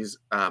superhero movies,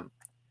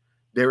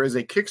 there is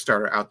a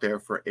Kickstarter out there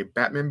for a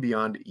Batman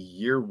Beyond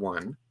Year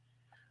One.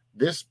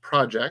 This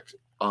project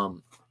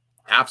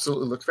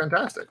absolutely looks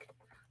fantastic.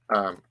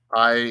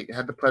 I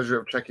had the pleasure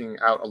of checking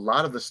out a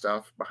lot of the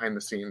stuff behind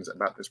the scenes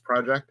about this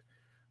project.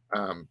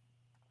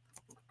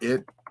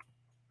 It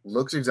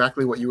looks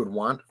exactly what you would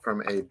want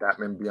from a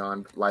Batman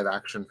Beyond live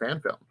action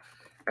fan film.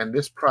 And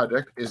this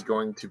project is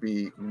going to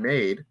be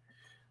made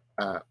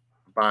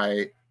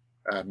by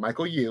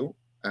Michael Yu,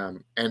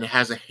 and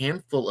has a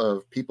handful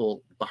of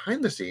people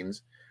behind the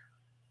scenes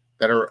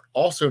that are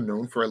also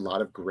known for a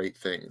lot of great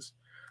things.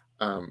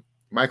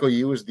 Michael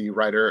Yu is the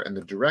writer and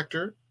the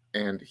director,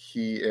 and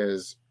he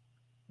is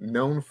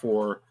known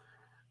for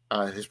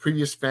his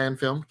previous fan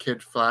film,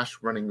 Kid Flash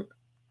Running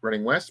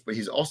West, but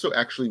he's also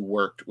actually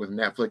worked with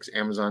Netflix,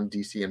 Amazon,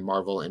 DC, and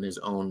Marvel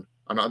on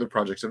other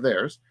projects of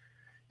theirs.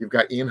 You've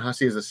got Ian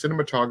Hussey as a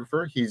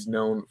cinematographer. He's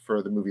known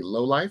for the movie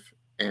Low Life,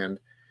 and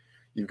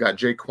you've got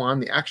Jay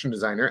Kwan, the action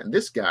designer, and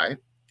this guy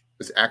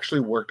has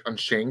actually worked on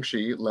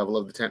Shang-Chi,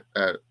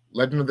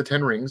 Legend of the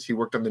Ten Rings. He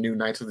worked on the new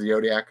Knights of the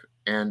Zodiac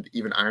and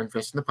even Iron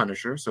Fist and the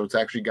Punisher, so it's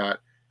actually got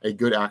a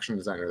good action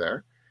designer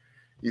there.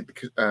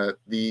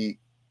 The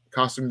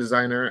costume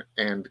designer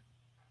and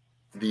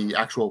the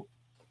actual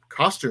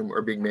costume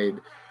are being made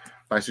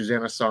by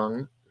Susanna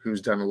Song,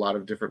 who's done a lot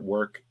of different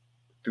work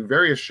through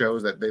various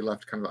shows that they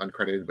left kind of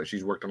uncredited, but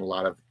she's worked on a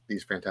lot of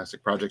these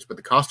fantastic projects. But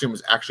the costume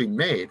was actually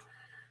made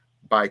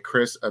by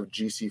Chris of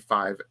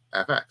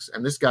GC5FX.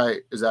 And this guy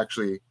is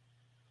actually,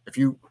 if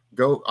you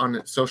go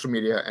on social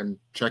media and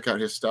check out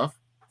his stuff,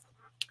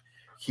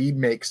 he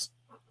makes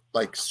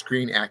like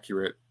screen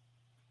accurate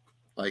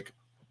like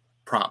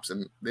props,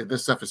 and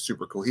this stuff is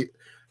super cool. He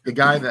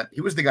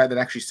was the guy that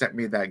actually sent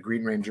me that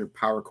Green Ranger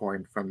power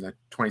coin from the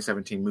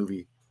 2017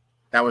 movie.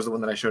 That was the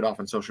one that I showed off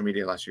on social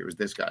media last year. It was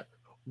this guy.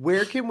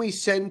 Where can we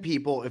send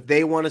people if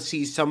they want to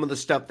see some of the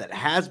stuff that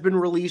has been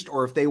released,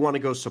 or if they want to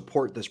go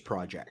support this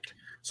project?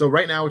 So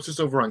right now it's just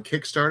over on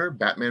Kickstarter,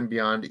 Batman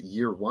Beyond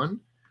Year One.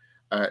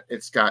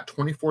 It's got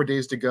 24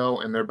 days to go,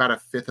 and they're about a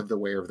fifth of the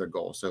way of their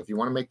goal. So if you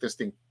want to make this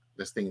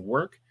thing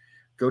work,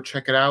 go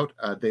check it out.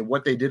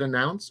 What they did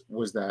announce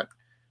was that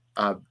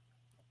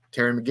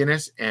Terry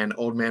McGinnis and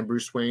Old Man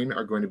Bruce Wayne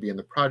are going to be in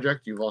the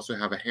project. You also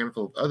have a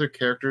handful of other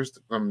characters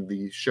from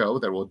the show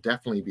that will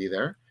definitely be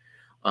there.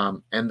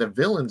 And the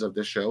villains of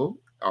this show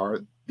are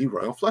the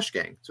Royal Flush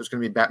Gang. So it's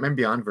going to be Batman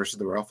Beyond versus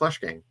the Royal Flush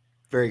Gang.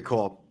 Very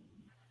cool.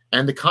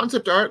 And the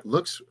concept art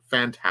looks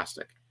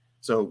fantastic.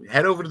 So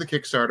head over to the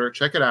Kickstarter,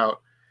 check it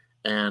out.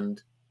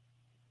 And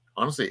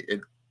honestly,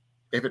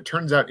 if it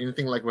turns out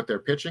anything like what they're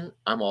pitching,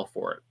 I'm all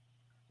for it.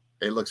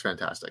 It looks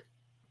fantastic.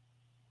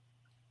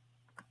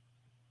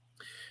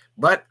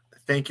 But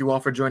thank you all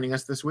for joining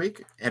us this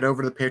week. Head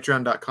over to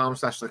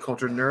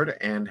patreon.com/theculturednerd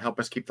and help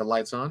us keep the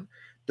lights on.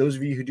 Those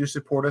of you who do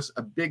support us,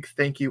 a big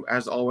thank you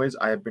as always.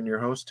 I have been your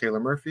host,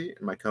 Taylor Murphy,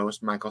 and my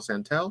co-host, Michael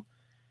Santel.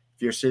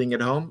 If you're sitting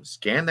at home,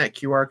 scan that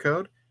QR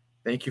code.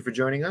 Thank you for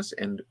joining us,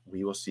 and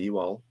we will see you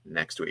all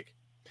next week.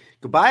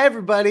 Goodbye,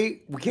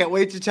 everybody. We can't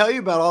wait to tell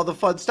you about all the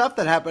fun stuff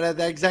that happened at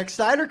the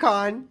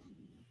SnyderCon.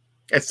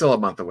 It's still a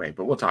month away,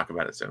 but we'll talk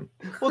about it soon.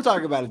 We'll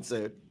talk about it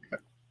soon.